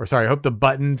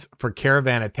buttons for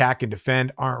Caravan Attack and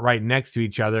Defend aren't right next to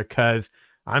each other because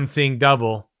I'm seeing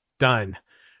double. Done.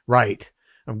 Right.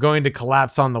 I'm going to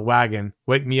collapse on the wagon.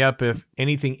 Wake me up if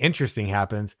anything interesting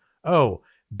happens. Oh,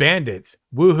 bandits.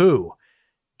 Woohoo.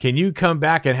 Can you come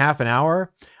back in half an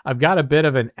hour? I've got a bit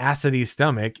of an acidy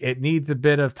stomach. It needs a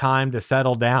bit of time to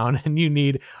settle down, and you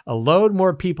need a load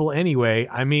more people anyway.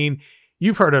 I mean,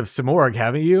 you've heard of Samorg,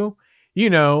 haven't you? You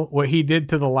know what he did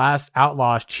to the last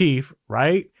outlaw chief,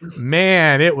 right?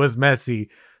 Man, it was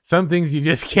messy. Some things you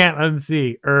just can't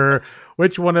unsee.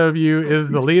 Which one of you is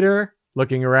the leader?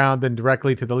 Looking around, then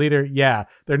directly to the leader. Yeah,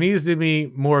 there needs to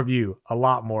be more of you, a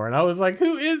lot more. And I was like,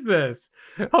 who is this?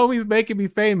 Homie's making me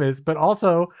famous. But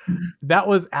also, that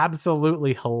was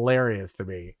absolutely hilarious to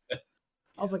me.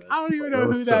 I was like, I don't even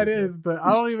know who that is, but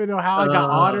I don't even know how I got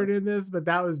honored in this, but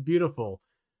that was beautiful.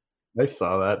 I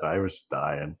saw that and I was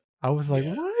dying. I was like,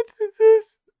 what is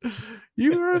this?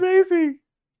 You are amazing.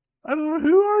 I don't know.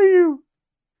 Who are you?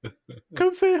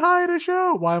 Come say hi at a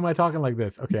show. Why am I talking like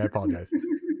this? Okay, I apologize.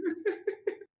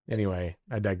 Anyway,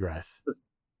 I digress.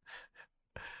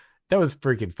 That was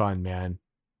freaking fun, man.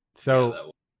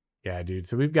 So, yeah, dude.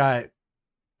 So I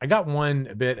got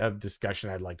one bit of discussion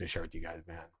I'd like to share with you guys,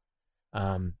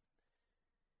 man.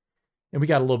 And we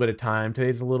got a little bit of time.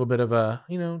 Today's a little bit of a,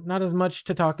 not as much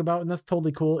to talk about, and that's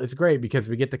totally cool. It's great because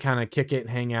we get to kind of kick it and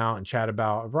hang out and chat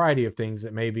about a variety of things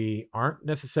that maybe aren't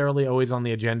necessarily always on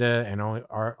the agenda and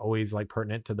are always like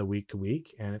pertinent to the week to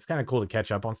week. And it's kind of cool to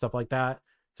catch up on stuff like that.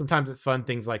 Sometimes it's fun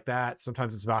things like that.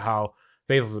 Sometimes it's about how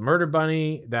Basil's a murder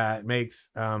bunny that makes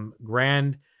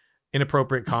grand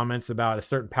inappropriate comments about a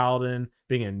certain paladin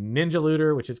being a ninja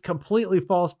looter, which is completely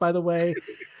false, by the way.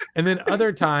 And then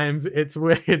other times it's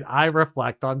when I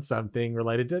reflect on something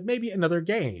related to maybe another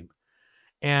game.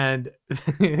 And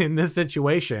in this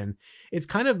situation, it's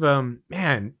kind of,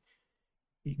 man,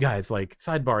 you guys, like,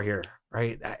 sidebar here,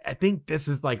 right? I think this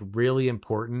is like really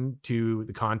important to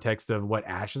the context of what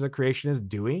Ash as a Creation is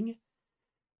doing.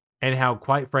 And how,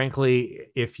 quite frankly,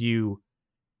 if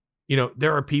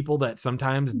there are people that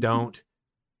sometimes don't.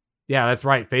 Yeah, that's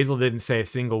right. Faisal didn't say a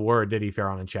single word, did he,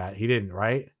 Farron, in chat? He didn't,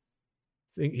 right?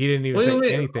 He didn't even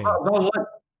say anything.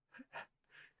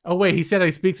 Oh, wait, he said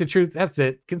he speaks the truth. That's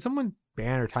it. Can someone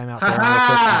ban or time out Farron real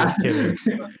quick? I'm just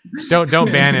kidding.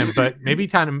 Don't ban him, but maybe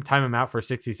time him out for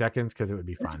 60 seconds because it would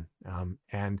be fun. No,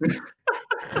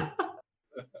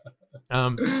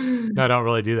 don't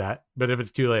really do that. But if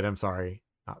it's too late, I'm sorry.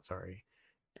 Not sorry.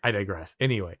 I digress.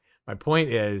 Anyway, my point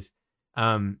is,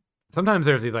 sometimes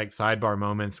there's these like sidebar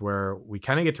moments where we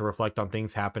kind of get to reflect on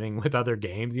things happening with other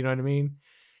games. You know what I mean?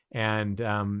 And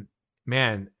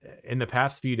man, in the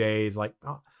past few days, like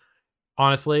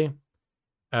honestly,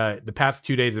 the past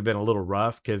 2 days have been a little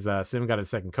rough because Sim got a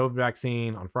second COVID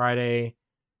vaccine on Friday.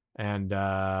 And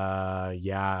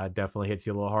yeah, it definitely hits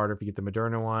you a little harder if you get the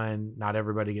Moderna one. Not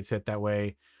everybody gets hit that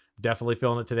way. Definitely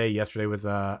feeling it today. Yesterday was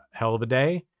a hell of a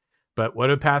day. But what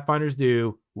do Pathfinders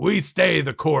do? We stay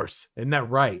the course. Isn't that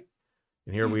right?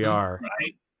 And here we are.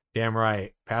 Right. Damn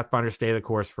right. Pathfinders stay the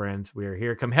course, friends. We are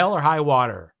here. Come hell or high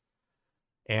water.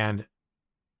 And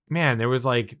man, there's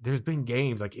been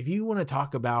games. Like, if you want to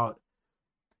talk about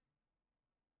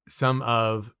some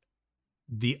of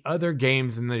the other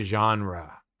games in the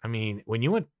genre, I mean, when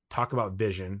you want to talk about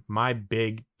Vision, my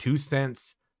big 2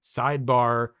 cents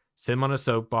sidebar, Sim on a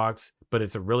soapbox, but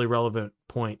it's a really relevant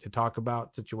point to talk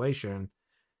about situation.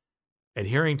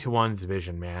 Adhering to one's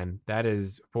vision, man, that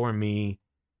is, for me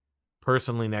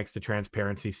personally, next to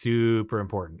transparency, super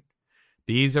important.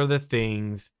 These are the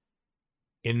things,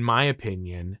 in my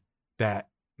opinion, that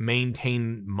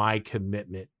maintain my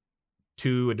commitment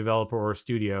to a developer or a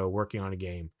studio working on a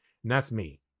game. And that's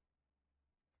me.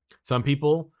 Some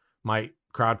people might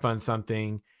crowdfund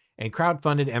something, and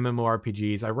crowdfunded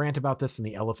MMORPGs. I rant about this in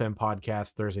the LFM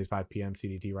podcast, Thursdays, 5 p.m.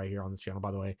 CDT, right here on this channel,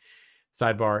 by the way.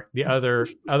 Sidebar. The other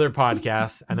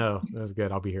podcasts, I know that was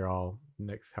good. I'll be here all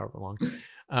next however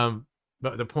long.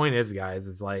 But the point is, guys,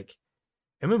 is like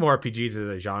MMORPGs as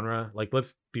a genre. Like,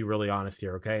 let's be really honest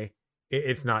here, okay?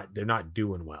 They're not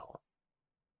doing well.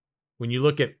 When you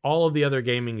look at all of the other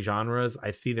gaming genres,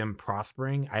 I see them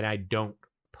prospering, and I don't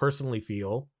personally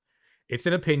feel. It's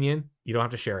an opinion. You don't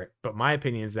have to share it. But my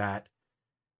opinion is that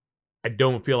I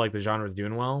don't feel like the genre is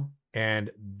doing well.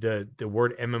 And the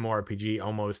word MMORPG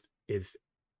almost is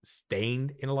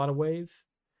stained in a lot of ways.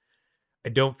 I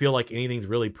don't feel like anything's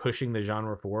really pushing the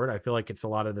genre forward. I feel like it's a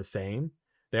lot of the same.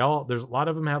 There's a lot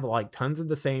of them have like tons of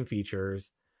the same features,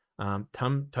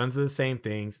 tons of the same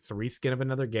things. It's a reskin of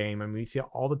another game. I mean, we see it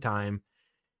all the time.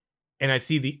 And I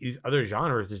see these other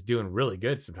genres just doing really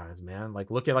good sometimes, man. Like,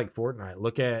 look at like Fortnite.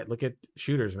 Look at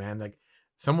shooters, man. Like,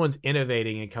 Someone's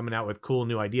innovating and coming out with cool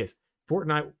new ideas.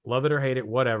 Fortnite, love it or hate it,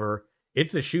 whatever.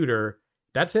 It's a shooter.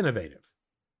 That's innovative,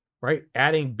 right?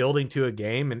 Adding building to a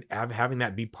game and having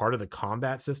that be part of the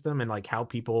combat system and like how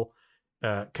people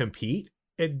compete.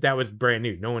 That was brand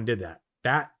new. No one did that.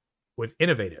 That was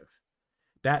innovative.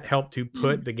 That helped to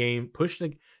put the game, push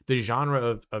the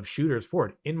genre of shooters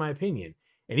forward, in my opinion.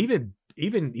 And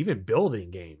even building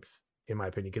games, in my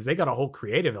opinion, because they got a whole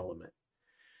creative element.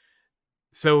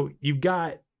 So you've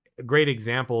got great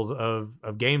examples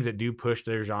of games that do push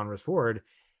their genres forward.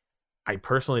 I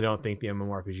personally don't think the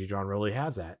MMORPG genre really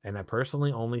has that. And I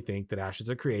personally only think that Ashes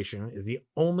of Creation is the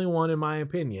only one, in my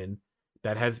opinion,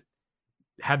 that has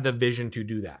had the vision to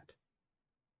do that.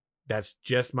 That's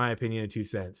just my opinion of 2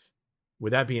 cents.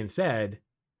 With that being said,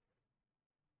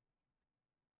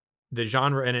 the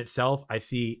genre in itself, I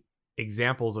see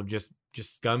examples of just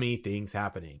scummy things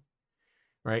happening,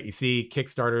 right? You see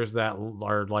Kickstarters that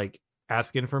are like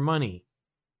asking for money.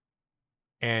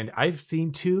 And I've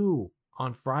seen 2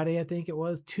 on Friday, I think it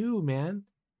was 2, man.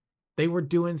 They were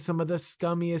doing some of the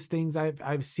scummiest things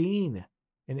I've seen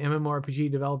an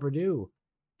MMORPG developer do,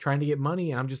 trying to get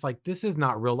money. And I'm just like, this is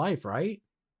not real life, right?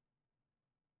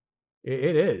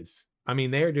 It is. I mean,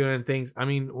 they're doing things. I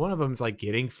mean, one of them's like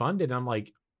getting funded. I'm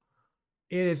like,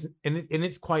 it is, and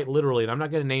it's quite literally. And I'm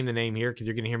not going to name the name here because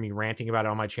you're going to hear me ranting about it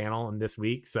on my channel and this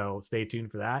week. So stay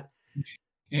tuned for that.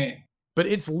 Yeah. But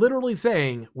it's literally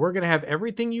saying we're going to have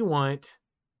everything you want.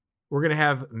 We're going to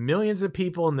have millions of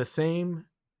people in the same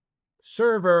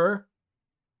server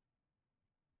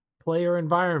player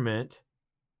environment.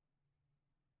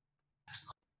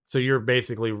 So you're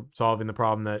basically solving the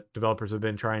problem that developers have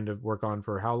been trying to work on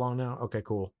for how long now? Okay,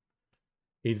 cool.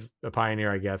 He's a pioneer,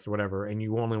 I guess, or whatever. And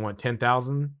you only want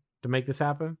 10,000 to make this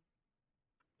happen?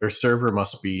 Their server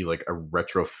must be like a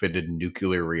retrofitted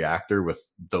nuclear reactor with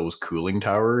those cooling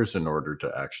towers in order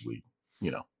to actually,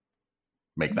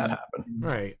 make that happen.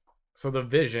 Right. So the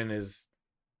vision is,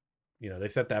 they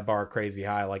set that bar crazy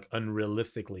high, like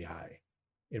unrealistically high,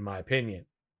 in my opinion.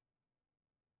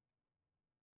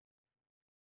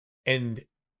 And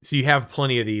so you have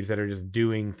plenty of these that are just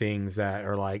doing things that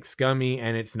are like scummy,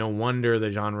 and it's no wonder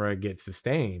the genre gets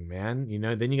sustained, man.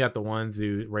 Then you got the ones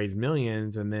who raise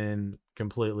millions and then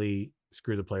completely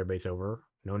screw the player base over.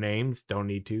 No names, don't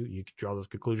need to. You can draw those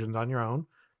conclusions on your own,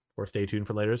 or stay tuned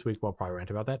for later this week. We'll probably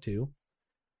rant about that too.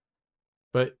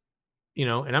 But,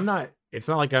 and it's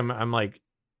not like I'm like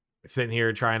sitting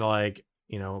here trying to like,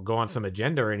 go on some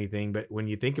agenda or anything. But when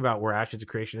you think about where Ashes of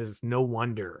Creation is, it's no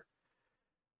wonder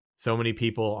so many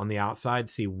people on the outside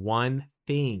see one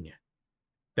thing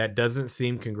that doesn't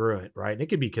seem congruent, right? And it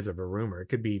could be because of a rumor. It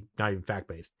could be not even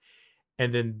fact-based.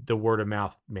 And then the word of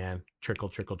mouth, man, trickle,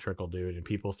 dude. And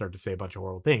people start to say a bunch of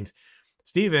horrible things.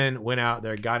 Steven went out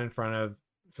there, got in front of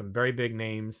some very big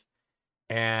names,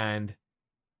 and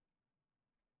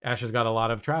Ashes got a lot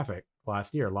of traffic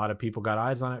last year. A lot of people got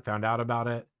eyes on it, found out about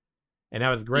it. And that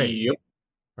was great. Yep.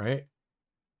 Right?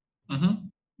 Mm-hmm.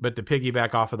 But to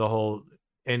piggyback off of the whole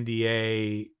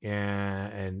NDA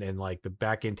and like the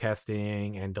back-end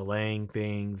testing and delaying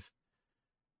things,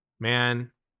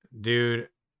 man, dude,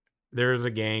 there's a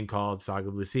game called Saga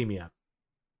of Leucemia,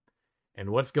 and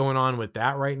what's going on with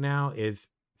that right now is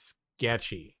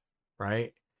sketchy,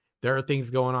 right? There are things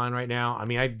going on right now. I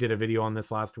mean, I did a video on this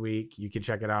last week. You can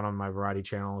check it out on my Variety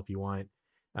channel if you want.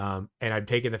 And I've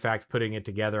taken the facts, putting it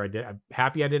together. I'm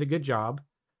happy I did a good job,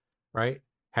 right?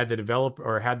 Had the developer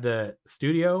or had the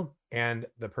studio and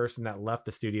the person that left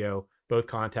the studio both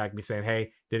contact me saying,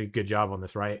 hey, did a good job on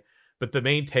this, right? But the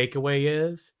main takeaway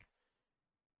is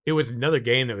it was another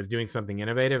game that was doing something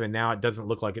innovative, and now it doesn't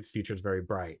look like its future is very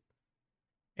bright.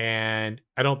 And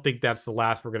I don't think that's the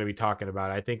last we're going to be talking about.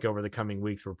 I think over the coming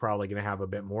weeks, we're probably going to have a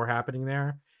bit more happening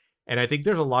there. And I think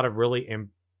there's a lot of really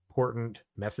important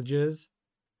messages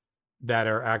that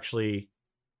are actually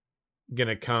going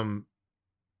to come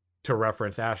to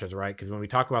reference Ashes, right? Because when we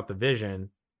talk about the vision,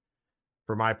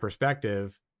 from my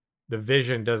perspective, the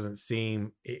vision doesn't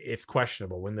seem, it's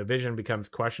questionable. When the vision becomes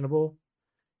questionable,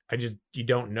 you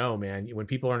don't know, man. When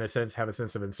people are have a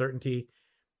sense of uncertainty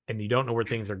and you don't know where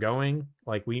things are going,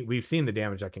 like we've seen the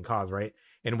damage that can cause, right?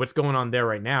 And what's going on there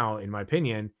right now, in my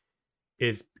opinion,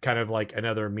 is kind of like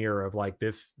another mirror of like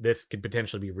this could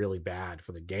potentially be really bad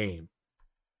for the game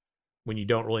when you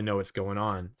don't really know what's going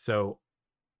on. So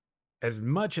as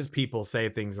much as people say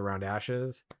things around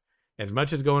Ashes, as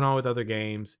much as going on with other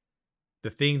games,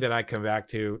 the thing that I come back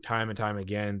to time and time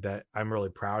again that I'm really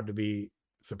proud to be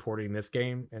supporting this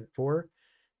game and for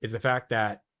is the fact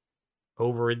that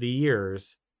over the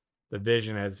years, the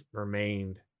vision has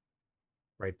remained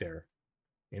right there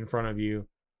in front of you,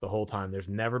 the whole time. There's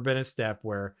never been a step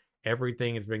where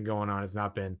everything has been going on has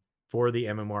not been for the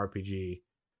MMORPG,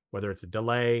 whether it's a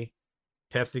delay,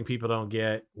 testing people don't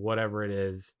get, whatever it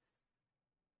is.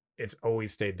 It's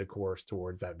always stayed the course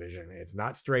towards that vision. It's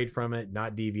not strayed from it,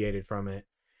 not deviated from it.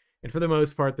 And for the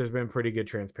most part, there's been pretty good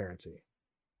transparency.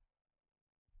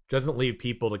 Doesn't leave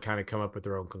people to kind of come up with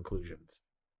their own conclusions.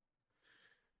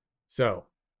 So,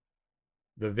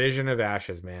 the vision of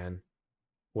Ashes, man,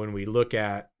 when we look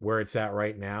at where it's at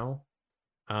right now,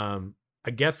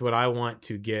 I guess what I want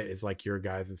to get is like your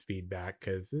guys' feedback,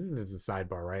 because this is a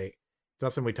sidebar, right? It's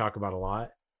not something we talk about a lot.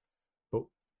 But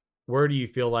where do you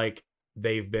feel like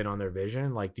they've been on their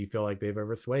vision? Like, do you feel like they've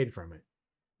ever swayed from it?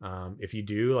 If you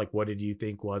do, like, what did you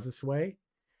think was a sway?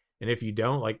 And if you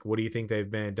don't, like, what do you think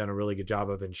they've done a really good job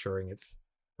of ensuring it's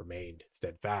remained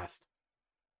steadfast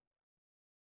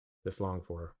this long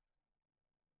for?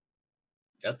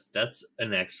 That's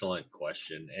an excellent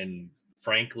question. And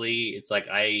frankly, it's like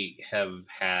I have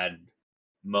had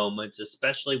moments,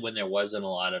 especially when there wasn't a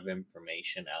lot of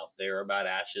information out there about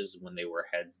Ashes, when they were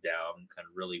heads down, kind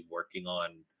of really working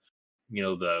on,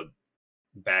 the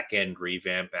back end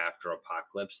revamp after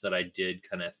Apocalypse, that I did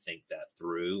kind of think that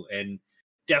through. And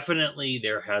definitely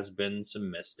there has been some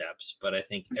missteps, but I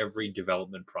think every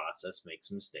development process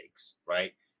makes mistakes,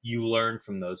 right? You learn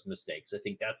from those mistakes. I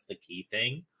think that's the key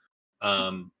thing.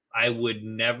 I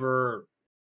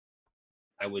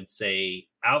would say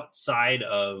outside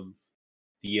of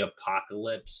the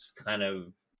Apocalypse kind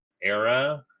of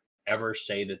era, ever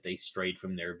say that they strayed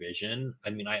from their vision. I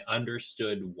mean, I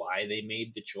understood why they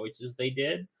made the choices they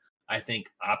did. I think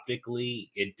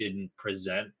optically it didn't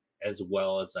present as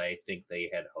well as I think they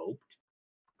had hoped.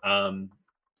 And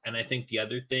I think the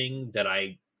other thing that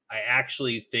I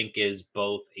actually think is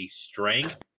both a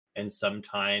strength and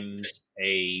sometimes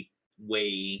a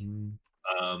way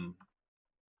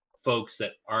folks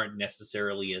that aren't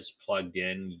necessarily as plugged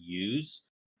in use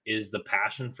is the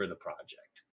passion for the project.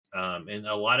 And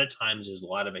a lot of times there's a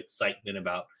lot of excitement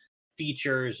about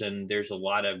features, and there's a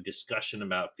lot of discussion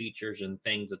about features and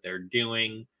things that they're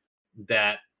doing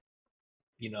that,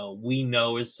 we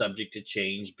know is subject to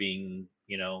change, being,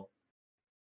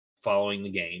 following the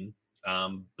game,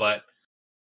 but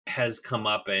has come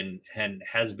up and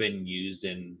has been used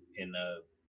in a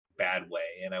bad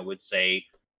way. And I would say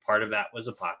part of that was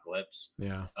Apocalypse.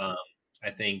 Yeah. I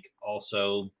think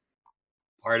also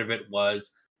part of it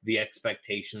was the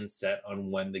expectations set on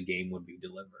when the game would be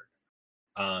delivered.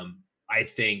 I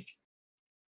think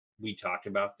we talked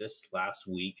about this last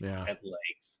week at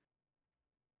length.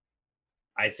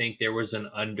 I think there was an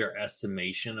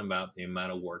underestimation about the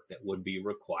amount of work that would be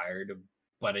required,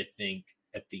 but I think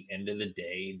at the end of the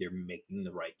day, they're making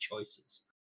the right choices.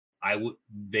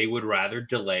 They would rather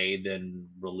delay than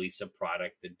release a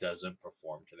product that doesn't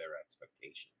perform to their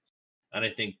expectations. And I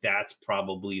think that's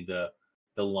probably the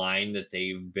line that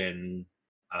they've been,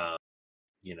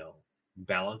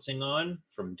 balancing on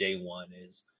from day one.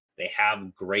 Is they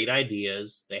have great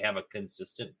ideas, they have a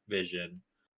consistent vision,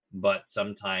 but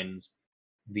sometimes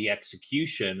the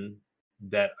execution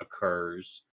that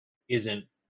occurs isn't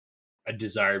a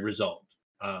desired result.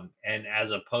 And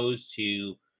as opposed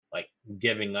to like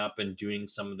giving up and doing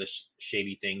some of the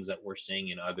shady things that we're seeing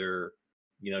in other,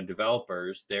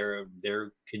 developers,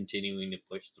 they're continuing to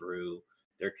push through.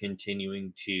 They're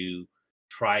continuing to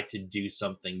try to do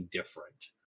something different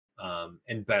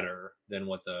and better than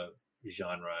what the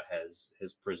genre has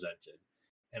presented.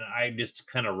 And I just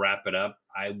kind of wrap it up.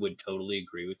 I would totally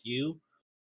agree with you.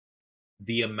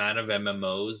 The amount of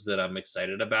MMOs that I'm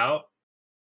excited about,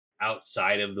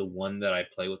 outside of the one that I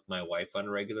play with my wife on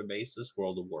a regular basis,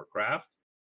 World of Warcraft,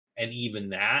 and even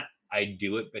that, I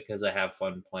do it because I have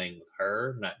fun playing with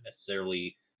her, not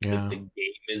necessarily that the game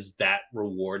is that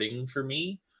rewarding for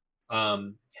me,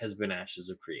 has been Ashes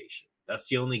of Creation. That's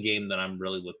the only game that I'm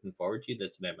really looking forward to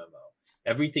that's an MMO.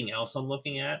 Everything else I'm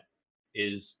looking at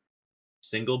is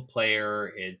single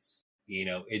player. It's,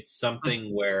 it's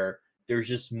something where there's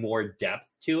just more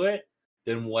depth to it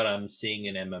than what I'm seeing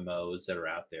in MMOs that are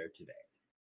out there today.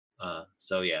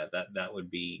 So yeah, that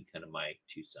would be kind of my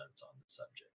 2 cents on the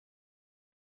subject.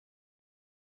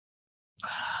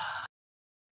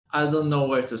 I don't know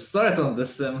where to start on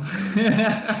this, Sim.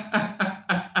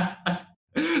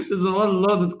 This is a one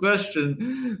loaded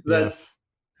question.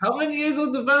 How many years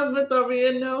of development are we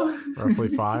in now? Roughly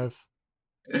 5.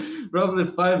 Roughly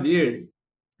 5 years.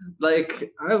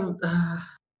 Like, I would,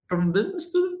 from a business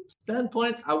student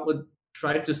standpoint, I would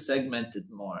try to segment it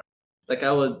more. Like,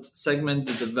 I would segment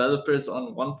the developers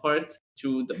on one part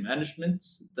to the management,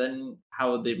 then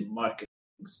how they market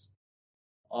things.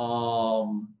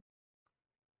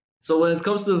 So when it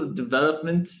comes to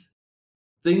development,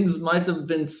 things might have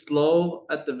been slow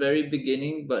at the very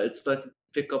beginning, but it started to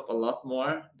pick up a lot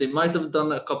more. They might have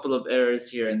done a couple of errors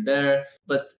here and there,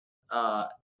 but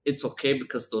it's okay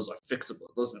because those are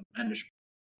fixable. Those are manageable.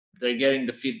 They're getting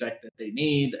the feedback that they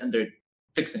need and they're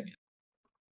fixing it.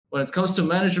 When it comes to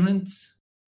management,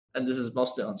 and this is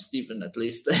mostly on Stephen at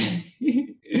least,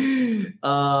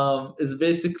 is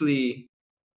basically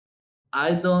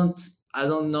I don't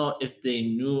know if they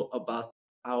knew about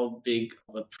how big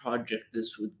of a project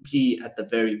this would be at the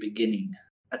very beginning,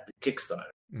 at the Kickstarter.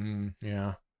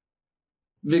 Yeah.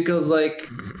 Because like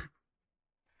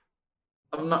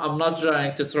I'm not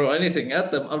trying to throw anything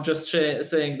at them. I'm just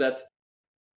saying that,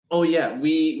 oh yeah,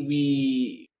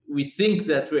 we think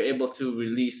that we're able to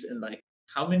release in like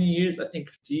how many years? I think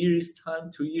 2 years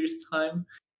time,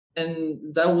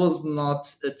 and that was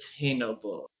not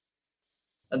attainable.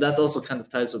 And that also kind of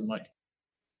ties with marketing.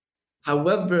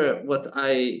 However,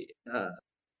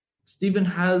 Stephen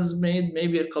has made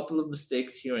maybe a couple of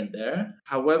mistakes here and there.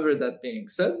 However, that being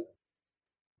said,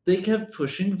 they kept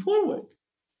pushing forward.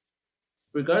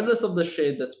 Regardless of the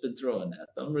shade that's been thrown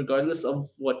at them, regardless of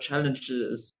what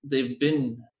challenges they've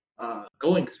been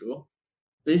going through,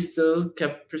 they still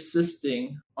kept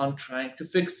persisting on trying to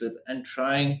fix it and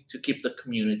trying to keep the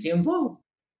community involved.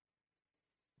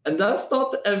 And that's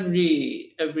not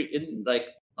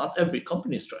not every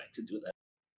company is trying to do that.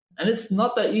 And it's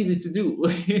not that easy to do.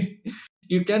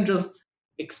 You can't just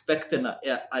expect an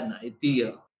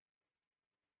idea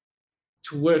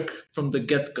to work from the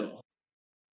get-go.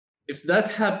 If that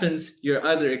happens, you're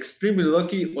either extremely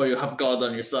lucky or you have God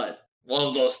on your side. One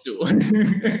of those two.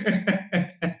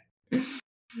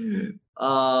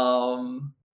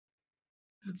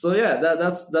 So yeah,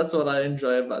 that's what I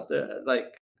enjoy about the like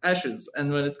Ashes.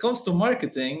 And when it comes to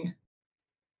marketing,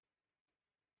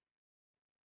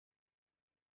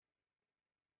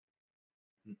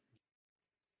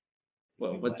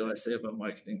 well, what do I say about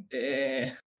marketing?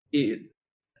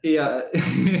 Yeah,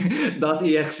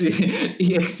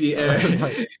 .exe error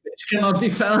cannot be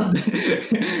found.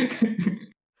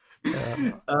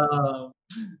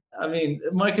 I mean,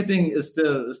 marketing is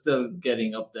still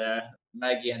getting up there.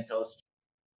 Maggie and Toast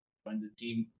joined the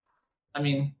team. I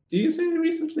mean, do you say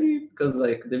recently? Because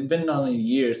like they've been on a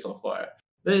year so far.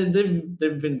 They've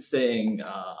been saying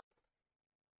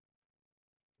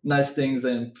nice things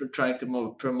and trying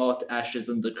to promote Ashes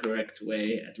in the correct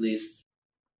way, at least,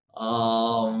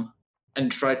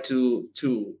 and try to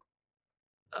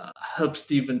help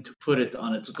Stephen to put it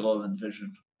on its goal and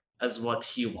vision as what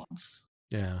he wants.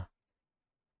 Yeah.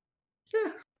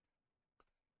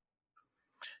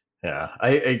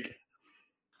 I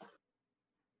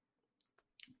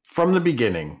from the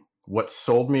beginning, what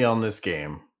sold me on this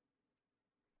game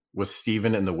was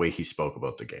Stephen and the way he spoke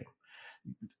about the game.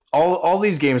 All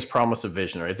these games promise a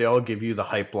vision, right? They all give you the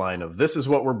hype line of this is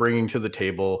what we're bringing to the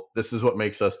table. This is what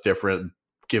makes us different.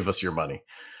 Give us your money.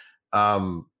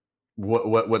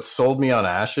 What sold me on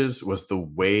Ashes was the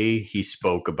way he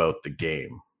spoke about the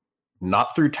game,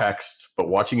 not through text, but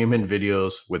watching him in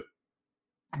videos with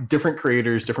different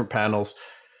creators, different panels,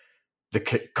 the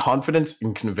confidence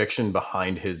and conviction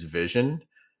behind his vision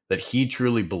that he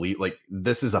truly believed, like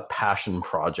this is a passion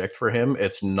project for him.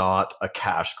 It's not a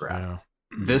cash grab. Yeah.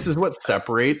 This is what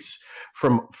separates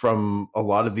from a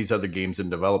lot of these other games in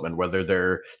development, whether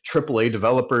they're AAA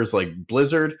developers like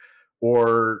Blizzard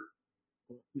or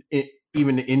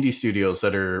even indie studios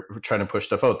that are trying to push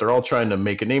stuff out. They're all trying to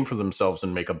make a name for themselves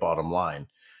and make a bottom line.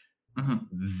 Mm-hmm.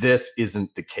 This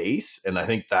isn't the case, and I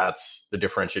think that's the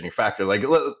differentiating factor. Like,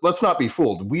 let's not be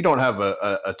fooled. We don't have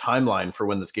a timeline for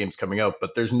when this game's coming out, but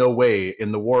there's no way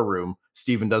in the war room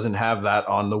Stephen doesn't have that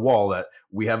on the wall that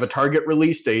we have a target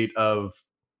release date of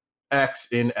X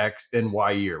in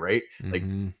Y year, right? Mm-hmm. Like,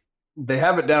 they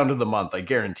have it down to the month, I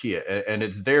guarantee it, and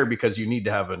it's there because you need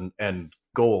to have an end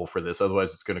goal for this,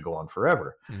 otherwise it's going to go on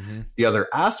forever. Mm-hmm. The other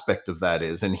aspect of that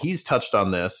is, and he's touched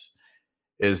on this,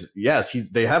 is yes,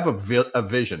 they have a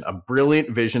vision, a brilliant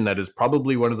vision that is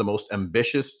probably one of the most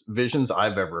ambitious visions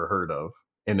I've ever heard of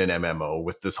in an MMO,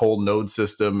 with this whole node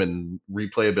system and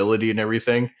replayability and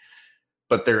everything.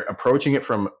 But they're approaching it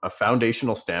from a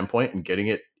foundational standpoint and getting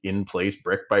it in place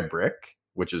brick by brick,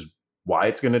 which is why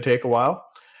it's going to take a while.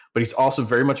 But he's also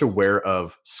very much aware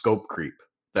of scope creep,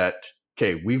 that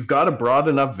okay, we've got a broad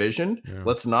enough vision. Yeah.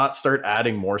 Let's not start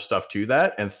adding more stuff to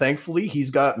that. And thankfully,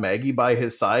 he's got Maggie by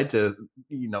his side to,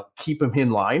 keep him in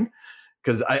line.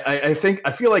 Because I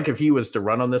feel like if he was to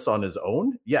run on this on his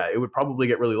own, yeah, it would probably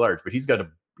get really large. But he's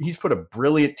put a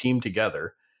brilliant team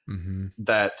together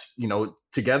that,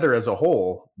 together as a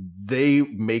whole, they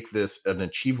make this an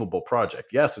achievable project.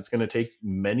 Yes, it's going to take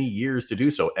many years to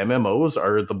do so. MMOs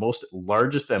are the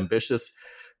largest, ambitious,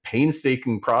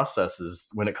 painstaking processes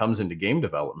when it comes into game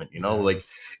development. Like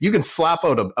you can slap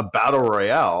out a battle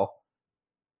royale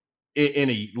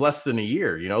in less than a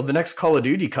year. The next Call of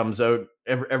Duty comes out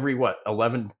every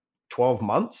 11, 12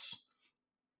 months.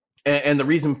 And the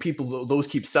reason those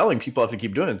keep selling, people have to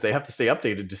keep doing it. They have to stay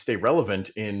updated to stay relevant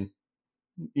in,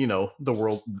 the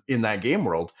world, in that game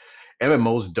world.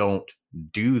 MMOs don't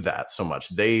do that so much.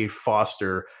 They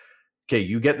foster, okay,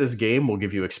 you get this game, we'll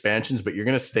give you expansions, but you're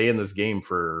going to stay in this game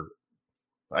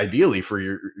ideally for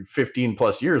your 15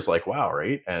 plus years, like WoW,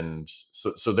 right? And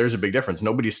so there's a big difference.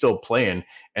 Nobody's still playing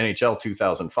NHL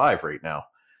 2005 right now.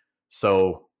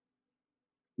 So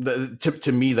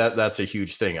to me, that's a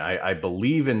huge thing. I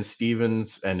believe in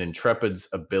Stevens and Intrepid's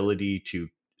ability to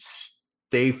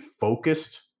stay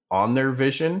focused on their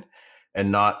vision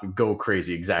and not go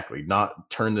crazy. Exactly. Not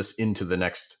turn this into the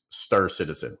next Star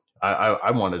Citizen.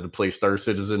 I wanted to play Star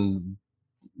Citizen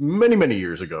many, many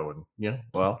years ago. And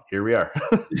well, here we are.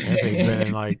 It's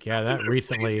been that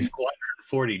recently.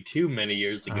 42 many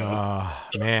years ago.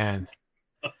 Oh, man.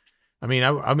 I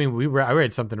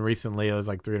read something recently. It was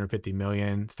like 350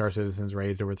 million. Star Citizen's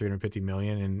raised over 350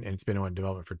 million, and it's been in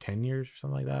development for 10 years or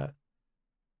something like that.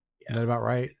 Yeah. Is that about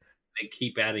right? They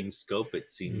keep adding scope, it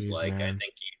seems like. Man. I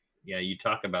think, you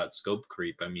talk about scope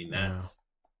creep. I mean, that's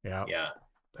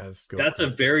that's a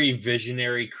very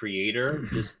visionary creator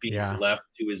just being left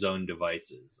to his own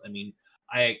devices. I mean,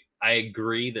 I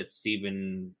agree that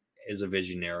Steven is a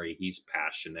visionary. He's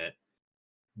passionate,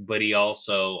 but he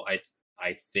also, I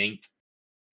think,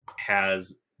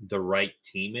 has the right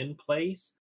team in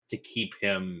place to keep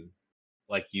him,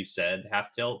 like you said,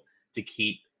 Half-Tilt, to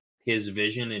keep his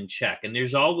vision in check. And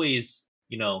there's always,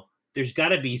 there's got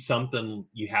to be something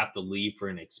you have to leave for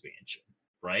an expansion,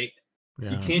 right?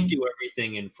 Yeah. You can't do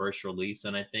everything in first release.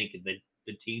 And I think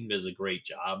the team does a great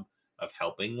job of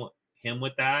helping him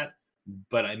with that.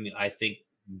 But I think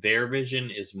their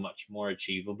vision is much more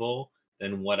achievable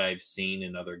than what I've seen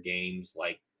in other games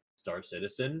like Star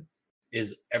Citizen.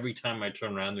 Is every time I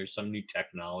turn around, there's some new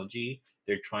technology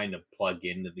they're trying to plug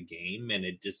into the game, and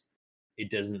it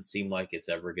doesn't seem like it's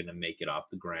ever going to make it off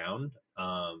the ground.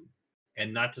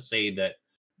 And not to say that,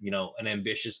 an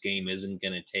ambitious game isn't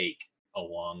going to take a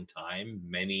long time.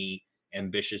 Many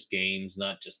ambitious games,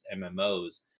 not just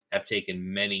MMOs, have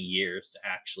taken many years to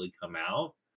actually come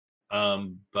out.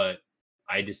 But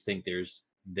I just think it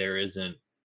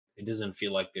doesn't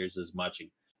feel like there's as much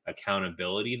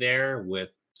accountability there with,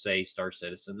 say, Star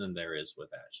Citizen than there is with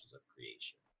Ashes of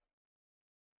Creation.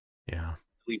 Yeah.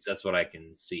 At least that's what I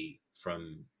can see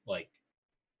from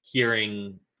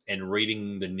hearing and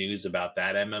reading the news about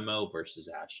that MMO versus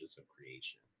Ashes of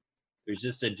Creation. There's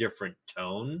just a different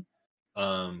tone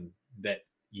that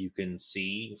you can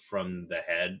see from the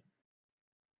head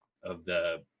of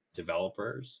the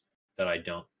developers that I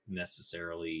don't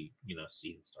necessarily,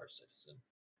 see in Star Citizen,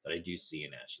 that I do see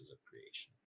in Ashes of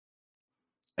Creation.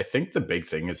 I think the big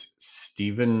thing is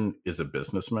Steven is a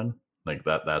businessman.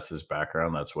 That's his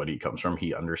background. That's what he comes from.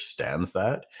 He understands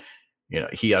that.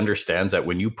 He understands that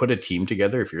when you put a team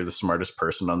together, if you're the smartest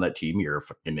person on that team, you're a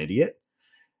fucking idiot.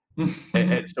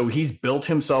 and so he's built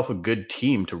himself a good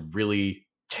team to really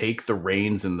take the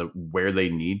reins in where they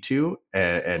need to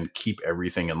and keep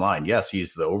everything in line. Yes,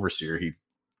 he's the overseer. He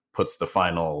puts the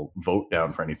final vote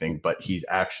down for anything, but he's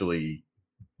actually,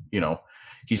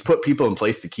 he's put people in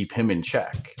place to keep him in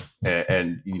check.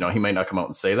 And he might not come out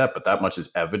and say that, but that much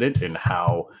is evident in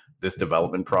how this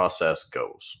development process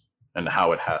goes and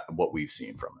how what we've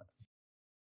seen from it.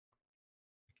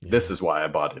 Yeah. This is why I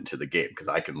bought into the game, because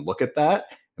I can look at that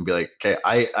and be like, okay,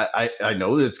 I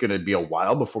know that it's going to be a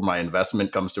while before my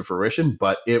investment comes to fruition,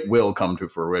 but it will come to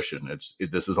fruition.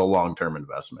 This is a long-term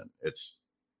investment.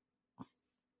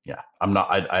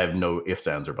 I have no ifs,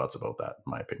 ands, or buts about that,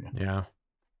 in my opinion. Yeah.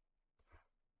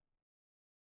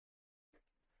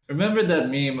 Remember that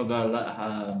meme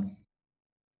about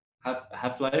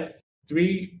Half-Life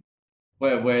 3,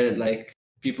 where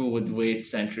people would wait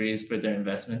centuries for their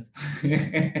investment?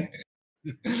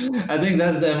 I think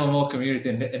that's the MMO community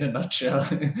in a nutshell.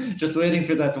 Just waiting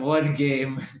for that one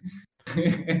game.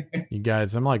 You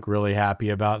guys, I'm really happy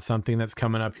about something that's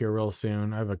coming up here real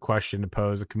soon. I have a question to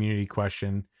pose, a community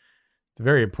question. It's a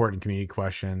very important community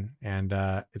question, and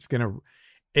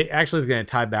it actually is gonna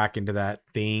tie back into that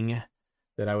thing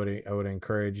that I would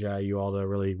encourage you all to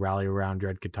really rally around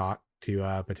Dread Could Talk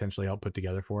to potentially help put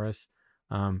together for us.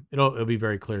 It'll be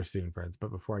very clear soon, friends.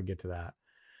 But before I get to that,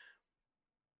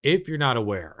 if you're not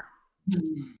aware,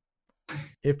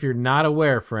 If you're not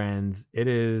aware, friends, it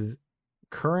is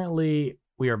currently,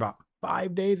 we are about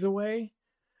 5 days away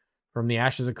from the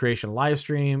Ashes of Creation live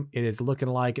stream. It is looking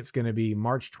like it's going to be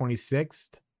March 26th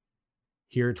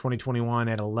here 2021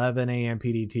 at 11 a.m.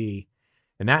 PDT.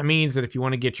 And that means that if you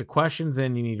want to get your questions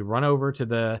in, you need to run over to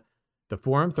the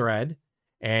forum thread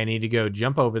and you need to go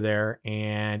jump over there,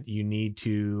 and you need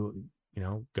to,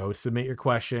 go submit your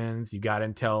questions. You got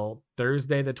until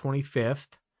Thursday the 25th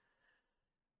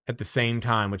at the same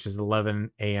time, which is 11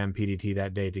 a.m. PDT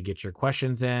that day, to get your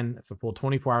questions in. It's a full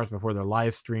 24 hours before their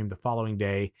live stream the following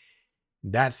day.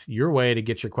 That's your way to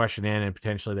get your question in, and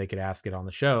potentially they could ask it on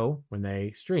the show when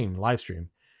they live stream.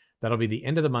 That'll be the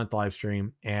end of the month live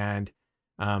stream. And,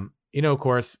 of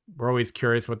course, we're always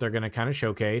curious what they're going to kind of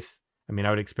showcase. I mean, I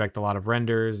would expect a lot of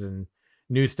renders and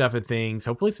new stuff and things,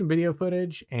 hopefully some video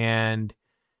footage, and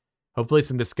hopefully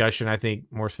some discussion, I think,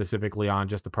 more specifically on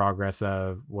just the progress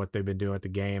of what they've been doing with the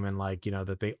game, and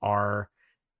that they are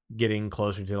getting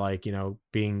closer to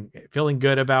feeling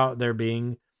good about there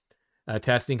being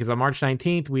testing. Because on March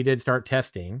 19th, we did start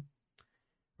testing,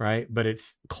 right? But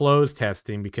it's closed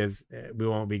testing because we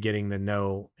won't be getting the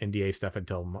no NDA stuff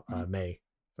until May.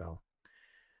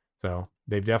 So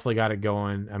they've definitely got it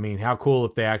going. I mean, how cool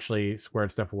if they actually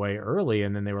squared stuff away early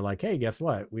and then they were like, hey, guess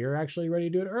what? We are actually ready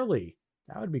to do it early.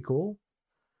 That would be cool.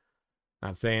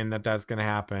 Not saying that that's going to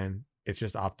happen. It's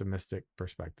just optimistic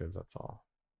perspectives. That's all.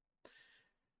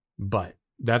 But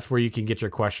that's where you can get your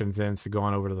questions in. So go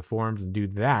on over to the forums and do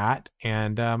that.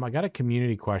 And I got a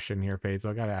community question here,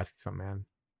 Faisal. I got to ask you something, man.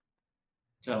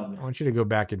 Tell me. I want you to go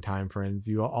back in time, friends.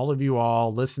 All of you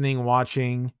listening,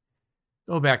 watching,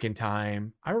 go back in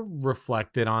time. I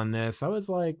reflected on this. I was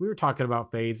like, we were talking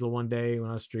about Faisal one day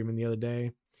when I was streaming the other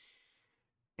day.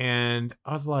 And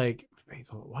I was like,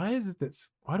 Faisal,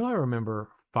 why do I remember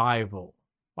Fievel?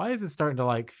 Why is it starting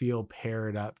to feel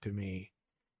paired up to me?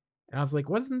 And I was like,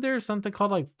 wasn't there something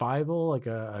called Fievel, like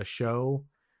a show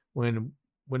when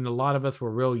a lot of us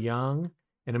were real young,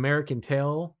 an American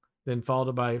Tail, then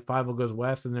followed by Fievel Goes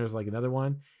West, and there's another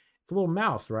one. It's a little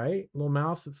mouse, right? A little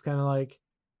mouse. It's kind of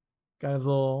got his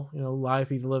little, life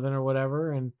he's living or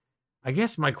whatever. And I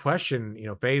guess my question,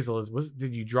 Faisal,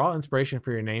 did you draw inspiration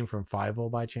for your name from Fievel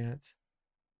by chance?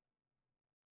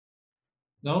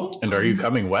 No. And are you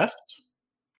coming west?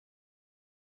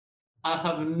 I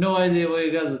have no idea what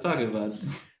you guys are talking about.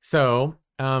 So,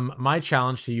 my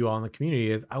challenge to you all in the community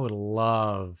is I would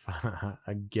love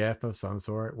a GIF of some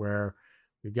sort where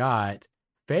we got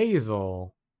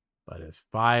Faisal, but it's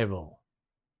Fievel.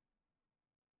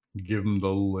 Give him the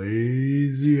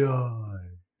lazy eye.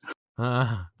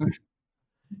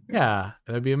 Yeah,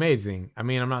 that'd be amazing. I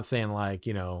mean, I'm not saying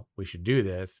we should do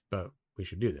this, but we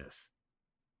should do this.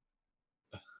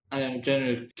 I am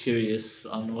genuinely curious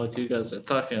on what you guys are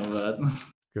talking about.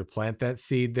 Go plant that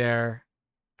seed there.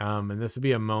 And this would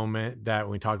be a moment that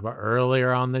we talked about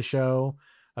earlier on the show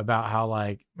about how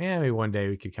maybe one day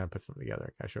we could kind of put something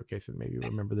together, kind of showcase it, maybe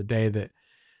remember the day that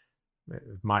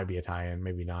it might be a tie-in,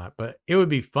 maybe not, but it would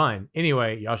be fun.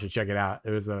 Anyway, y'all should check it out.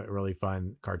 It was a really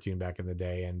fun cartoon back in the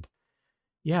day. And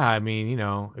yeah, I mean,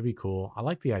 it'd be cool. I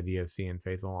like the idea of seeing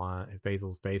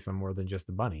Faisal's face on more than just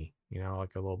a bunny,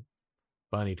 like a little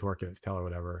bunny twerking its tail or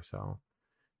whatever. So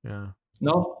yeah.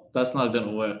 No, that's not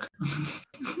gonna work.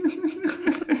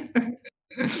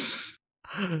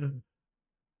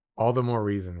 All the more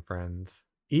reason, friends.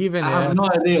 Even I have no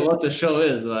idea what the show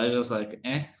is. I just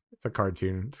It's a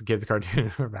cartoon. It's a kid's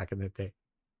cartoon back in the day.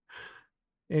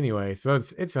 Anyway, so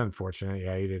it's unfortunate.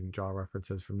 Yeah, you didn't draw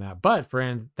references from that. But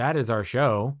friends, that is our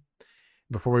show.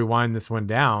 Before we wind this one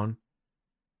down,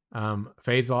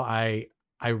 Faisal, I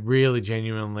really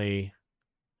genuinely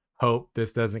hope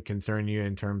this doesn't concern you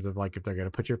in terms of if they're going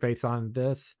to put your face on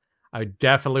this. I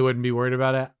definitely wouldn't be worried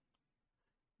about it.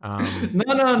 No.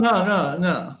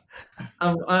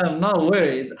 I am not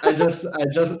worried. I just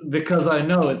because I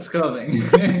know it's coming.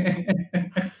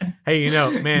 Hey,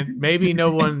 man, maybe no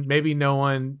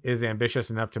one is ambitious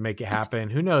enough to make it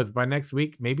happen. Who knows? By next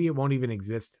week, maybe it won't even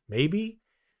exist. Maybe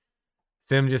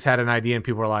Sim just had an idea and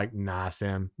people are like, nah,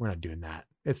 Sim, we're not doing that.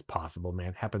 It's possible, man.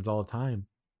 It happens all the time.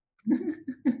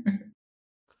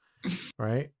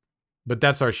 Right? But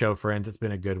that's our show, friends. It's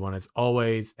been a good one. As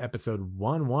always, episode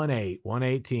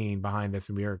 118 behind us,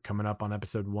 and we are coming up on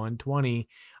episode 120.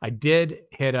 I did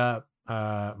hit up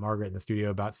Margaret in the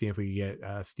studio about seeing if we could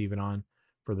get Steven on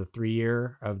for the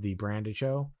 3-year of the branded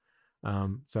show.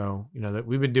 So, that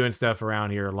we've been doing stuff around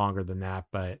here longer than that,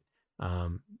 but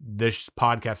this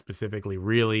podcast specifically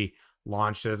really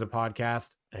launched as a podcast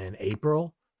in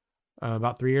April,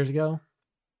 about 3 years ago.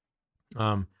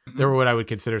 There were what I would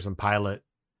consider some pilot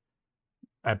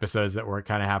episodes that were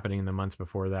kind of happening in the months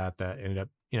before that ended up,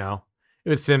 it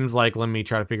was Sims like let me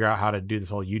try to figure out how to do this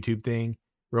whole YouTube thing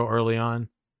real early on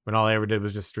when all I ever did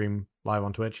was just stream live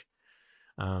on Twitch.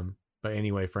 But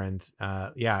anyway, friends,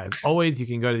 as always, you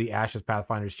can go to the Ashes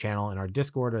Pathfinders channel in our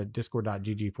Discord at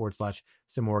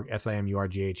discord.gg/Simurgh,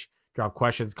 SIMURGH. Drop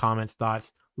questions, comments,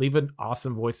 thoughts. Leave an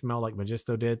awesome voicemail like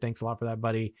Magisto did. Thanks a lot for that,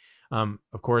 buddy.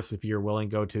 Of course, if you're willing,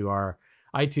 go to our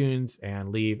iTunes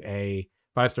and leave a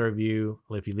 5-star review.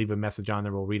 If you leave a message on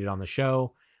there, we'll read it on the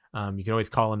show. You can always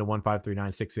call into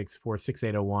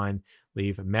 1-539-664-6801.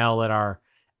 Leave a mail at our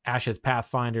Ashes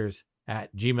Pathfinders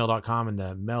at gmail.com, and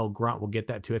the Mel Grunt will get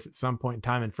that to us at some point in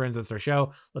time. And friends, that's our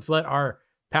show. Let's let our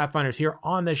Pathfinders here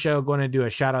on the show go and do a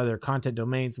shout out of their content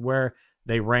domains where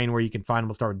they reign, where you can find them.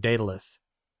 We'll start with Daedalus.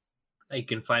 You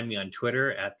can find me on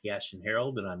Twitter at The Ashen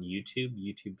Herald and on YouTube,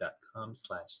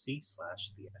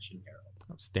 youtube.com/c/The Ashen Herald.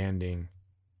 Outstanding.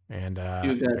 And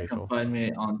you guys Faisal. can find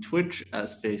me on Twitch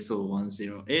as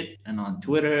Faisal108 and on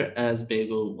Twitter as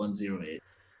Bagel108.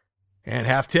 And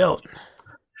Half Tilt.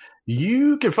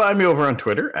 You can find me over on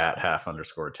Twitter at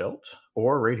 @half_tilt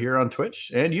or right here on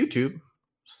Twitch and YouTube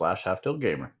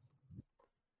 /halftiltgamer.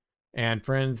 And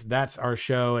friends, that's our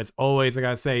show. As always, I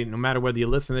gotta say, no matter whether you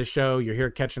listen to this show, you're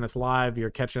here catching us live, you're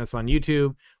catching us on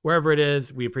YouTube, wherever it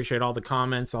is, we appreciate all the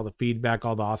comments, all the feedback,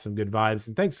 all the awesome good vibes.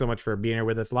 And thanks so much for being here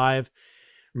with us live.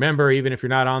 Remember, even if you're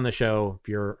not on the show, if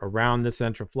you're around the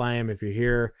Central Flame, if you're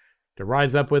here to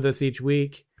rise up with us each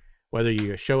week, whether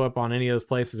you show up on any of those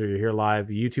places or you're here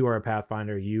live, you too are a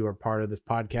Pathfinder. You are part of this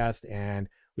podcast, and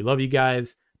we love you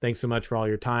guys. Thanks so much for all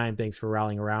your time. Thanks for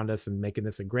rallying around us and making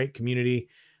this a great community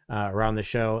around the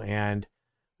show. And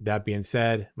that being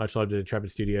said, much love to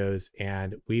Intrepid Studios,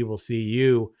 and we will see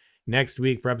you next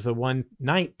week for episode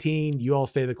 119. You all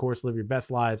stay the course, live your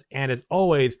best lives, and as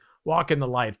always, walk in the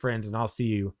light, friends, and I'll see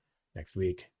you next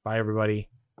week. Bye, everybody.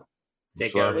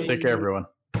 Take care, everyone.